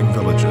surrounding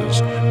villages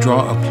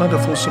draw a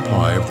plentiful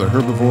supply of the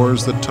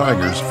herbivores that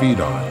tigers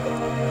feed on.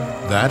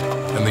 That,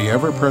 and the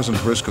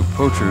ever-present risk of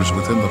poachers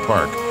within the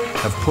park,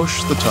 have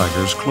pushed the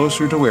tigers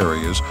closer to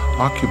areas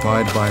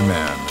occupied by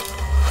man.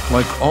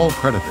 Like all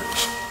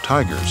predators,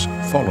 tigers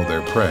follow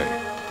their prey,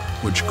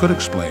 which could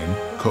explain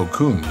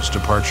Cocoon's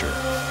departure.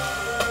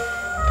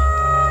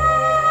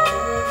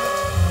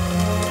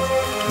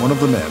 One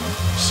of the men,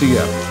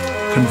 CF,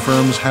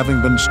 confirms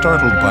having been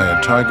startled by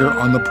a tiger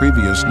on the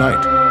previous night.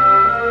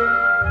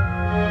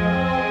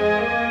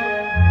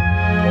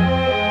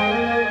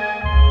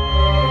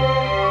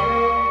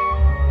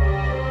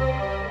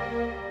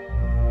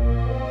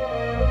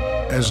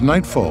 As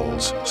night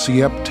falls,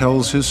 Siep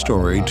tells his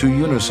story to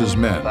Yunus's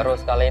men.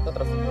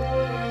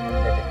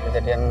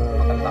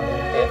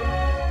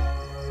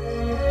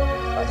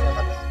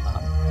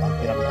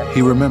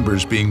 He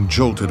remembers being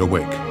jolted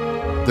awake,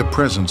 the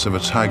presence of a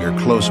tiger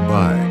close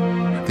by,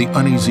 the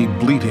uneasy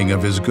bleating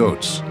of his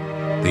goats,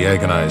 the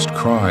agonized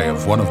cry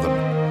of one of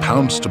them,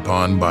 pounced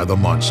upon by the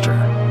monster.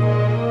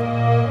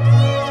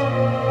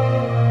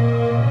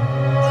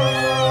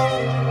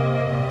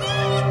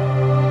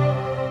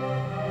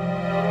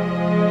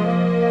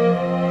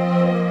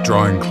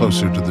 Drawing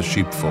closer to the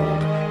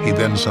sheepfold, he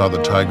then saw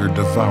the tiger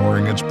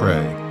devouring its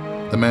prey.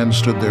 The man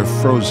stood there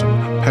frozen,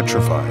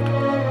 petrified.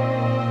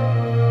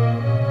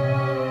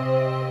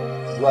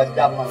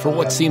 For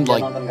what seemed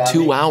like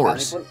 2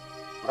 hours,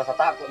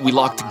 we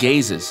locked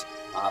gazes,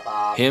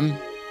 him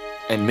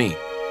and me.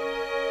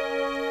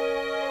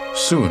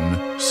 Soon,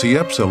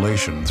 Siep's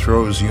elation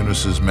throws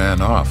Yunus's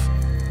man off.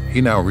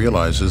 He now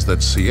realizes that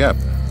Siep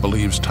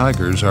believes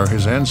tigers are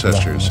his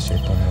ancestors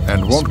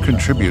and won't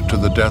contribute to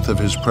the death of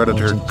his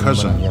predator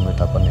cousin.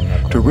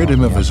 To rid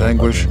him of his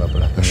anguish,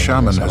 a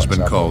shaman has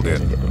been called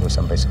in.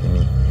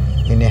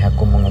 Ini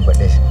aku mengubah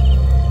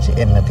si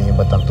En nantinya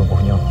batang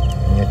tubuhnya,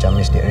 nya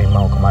camis di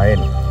rimau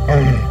kemarin.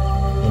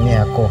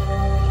 Ini aku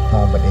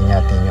mau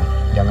badinya hatinya,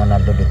 jangan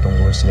ada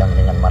ditunggu siang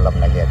dengan malam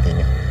lagi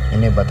hatinya.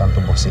 Ini batang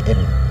tubuh si En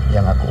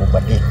yang aku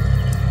ubah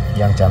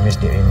yang camis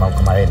di rimau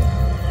kemarin.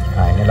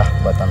 Nah inilah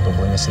batang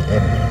tubuhnya si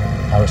En,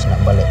 harus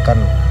nak balikkan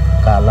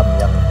ke alam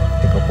yang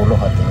 30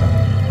 hatinya,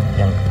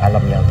 yang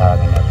alam yang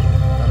tarangin hatinya.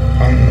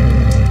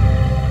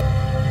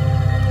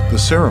 The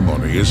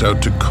ceremony is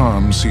out to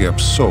calm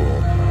Siep's soul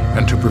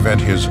and to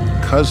prevent his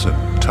cousin,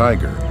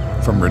 Tiger,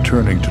 from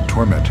returning to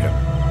torment him.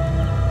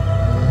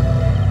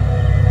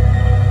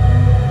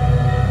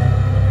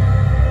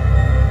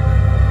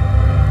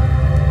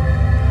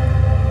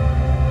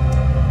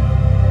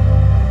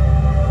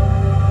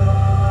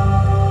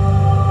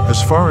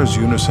 As far as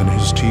Yunus and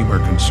his team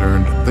are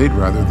concerned, they'd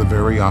rather the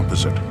very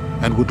opposite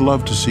and would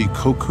love to see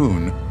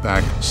Cocoon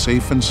back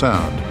safe and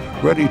sound,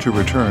 ready to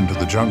return to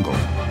the jungle.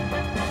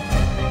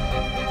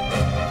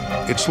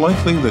 It's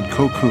likely that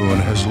Cocoon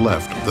has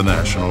left the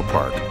national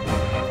park.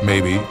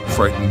 Maybe,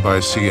 frightened by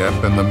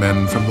Siep and the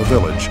men from the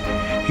village,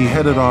 he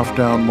headed off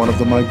down one of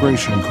the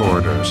migration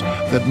corridors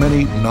that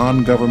many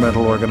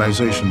non-governmental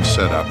organizations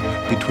set up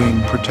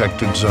between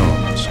protected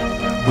zones,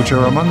 which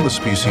are among the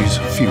species'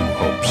 few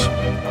hopes.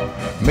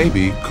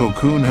 Maybe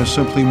Cocoon has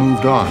simply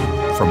moved on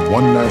from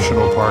one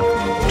national park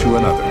to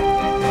another.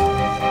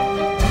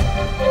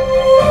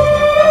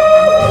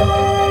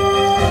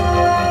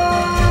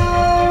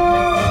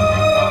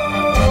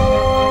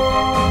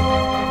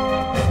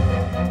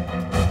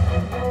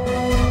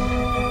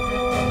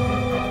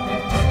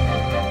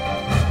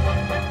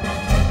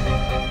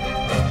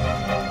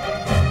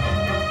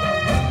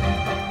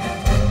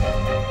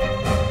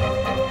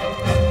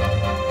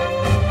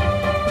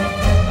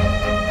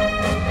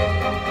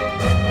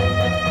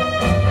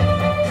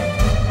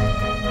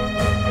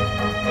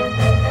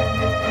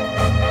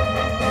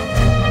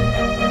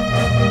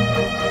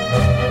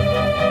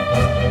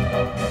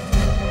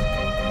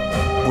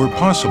 Or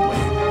possibly,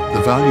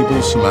 the valuable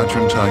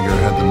Sumatran tiger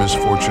had the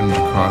misfortune to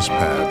cross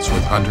paths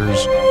with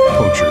hunters,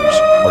 poachers,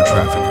 or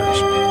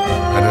traffickers,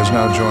 and has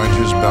now joined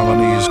his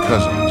Balinese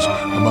cousins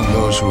among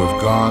those who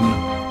have gone,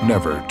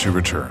 never to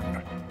return.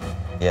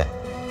 Yeah.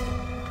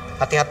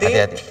 Hati-hati,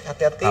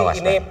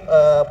 ini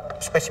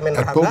spesimen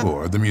At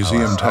Bogor, the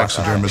museum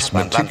taxidermist's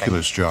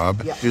meticulous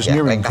job is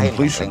nearing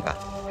completion.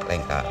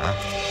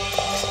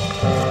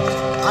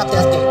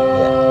 Hati-hati.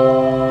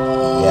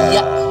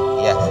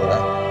 Ya,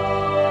 sudah.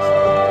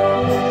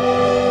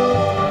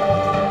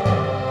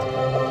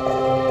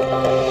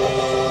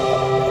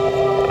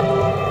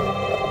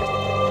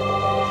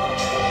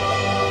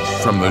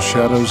 From the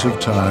shadows of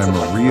time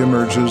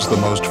re-emerges the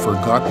most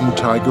forgotten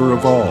tiger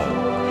of all,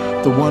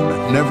 the one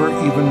never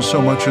even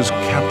so much as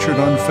captured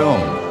on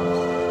film.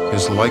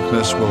 His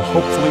likeness will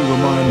hopefully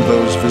remind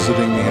those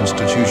visiting the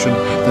institution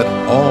that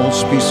all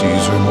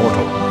species are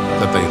mortal,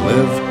 that they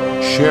live,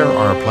 share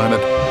our planet,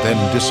 then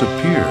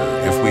disappear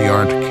if we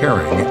aren't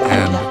caring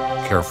and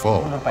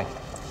careful.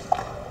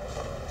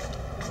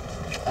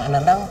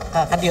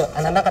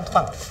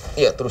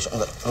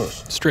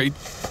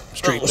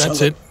 Straight,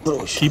 that's it.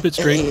 Keep it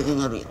straight.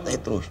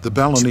 The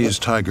Balinese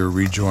tiger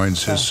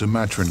rejoins his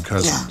Sumatran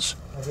cousins.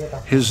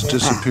 His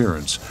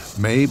disappearance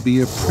may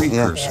be a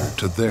precursor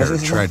to their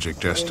tragic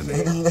destiny.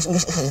 Yeah,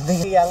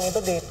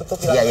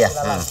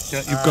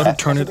 you've got to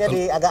turn it a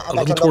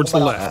little towards the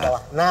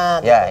left.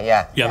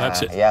 Yeah,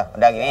 that's it. Ya,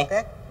 udah gini.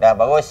 Udah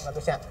bagus.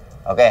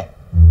 Oke.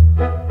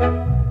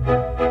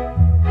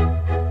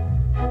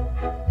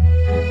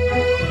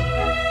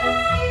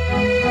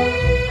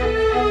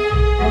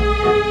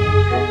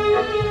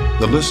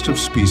 The list of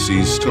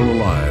species still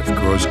alive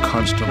grows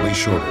constantly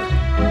shorter.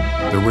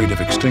 The rate of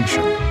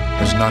extinction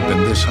has not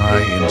been this high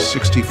in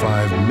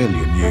 65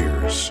 million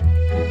years.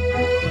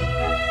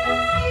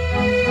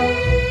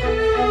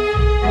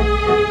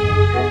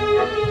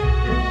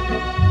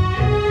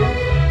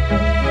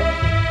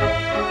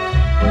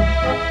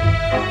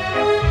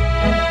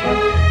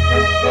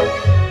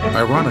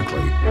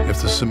 Ironically,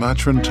 if the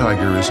Sumatran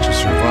tiger is to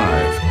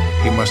survive,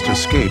 he must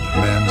escape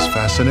man's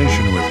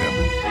fascination with him.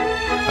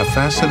 A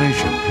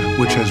fascination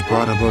which has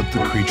brought about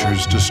the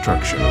creature's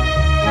destruction.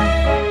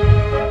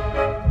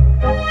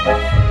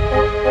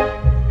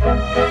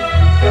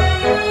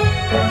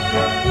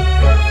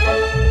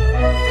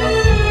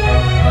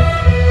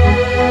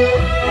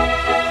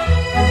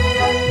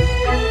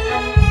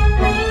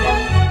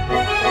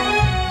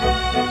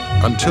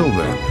 Until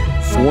then,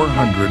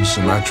 400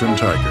 Sumatran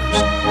tigers,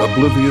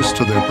 oblivious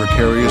to their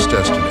precarious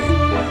destiny,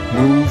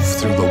 move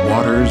through the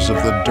waters of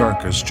the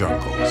darkest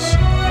jungles.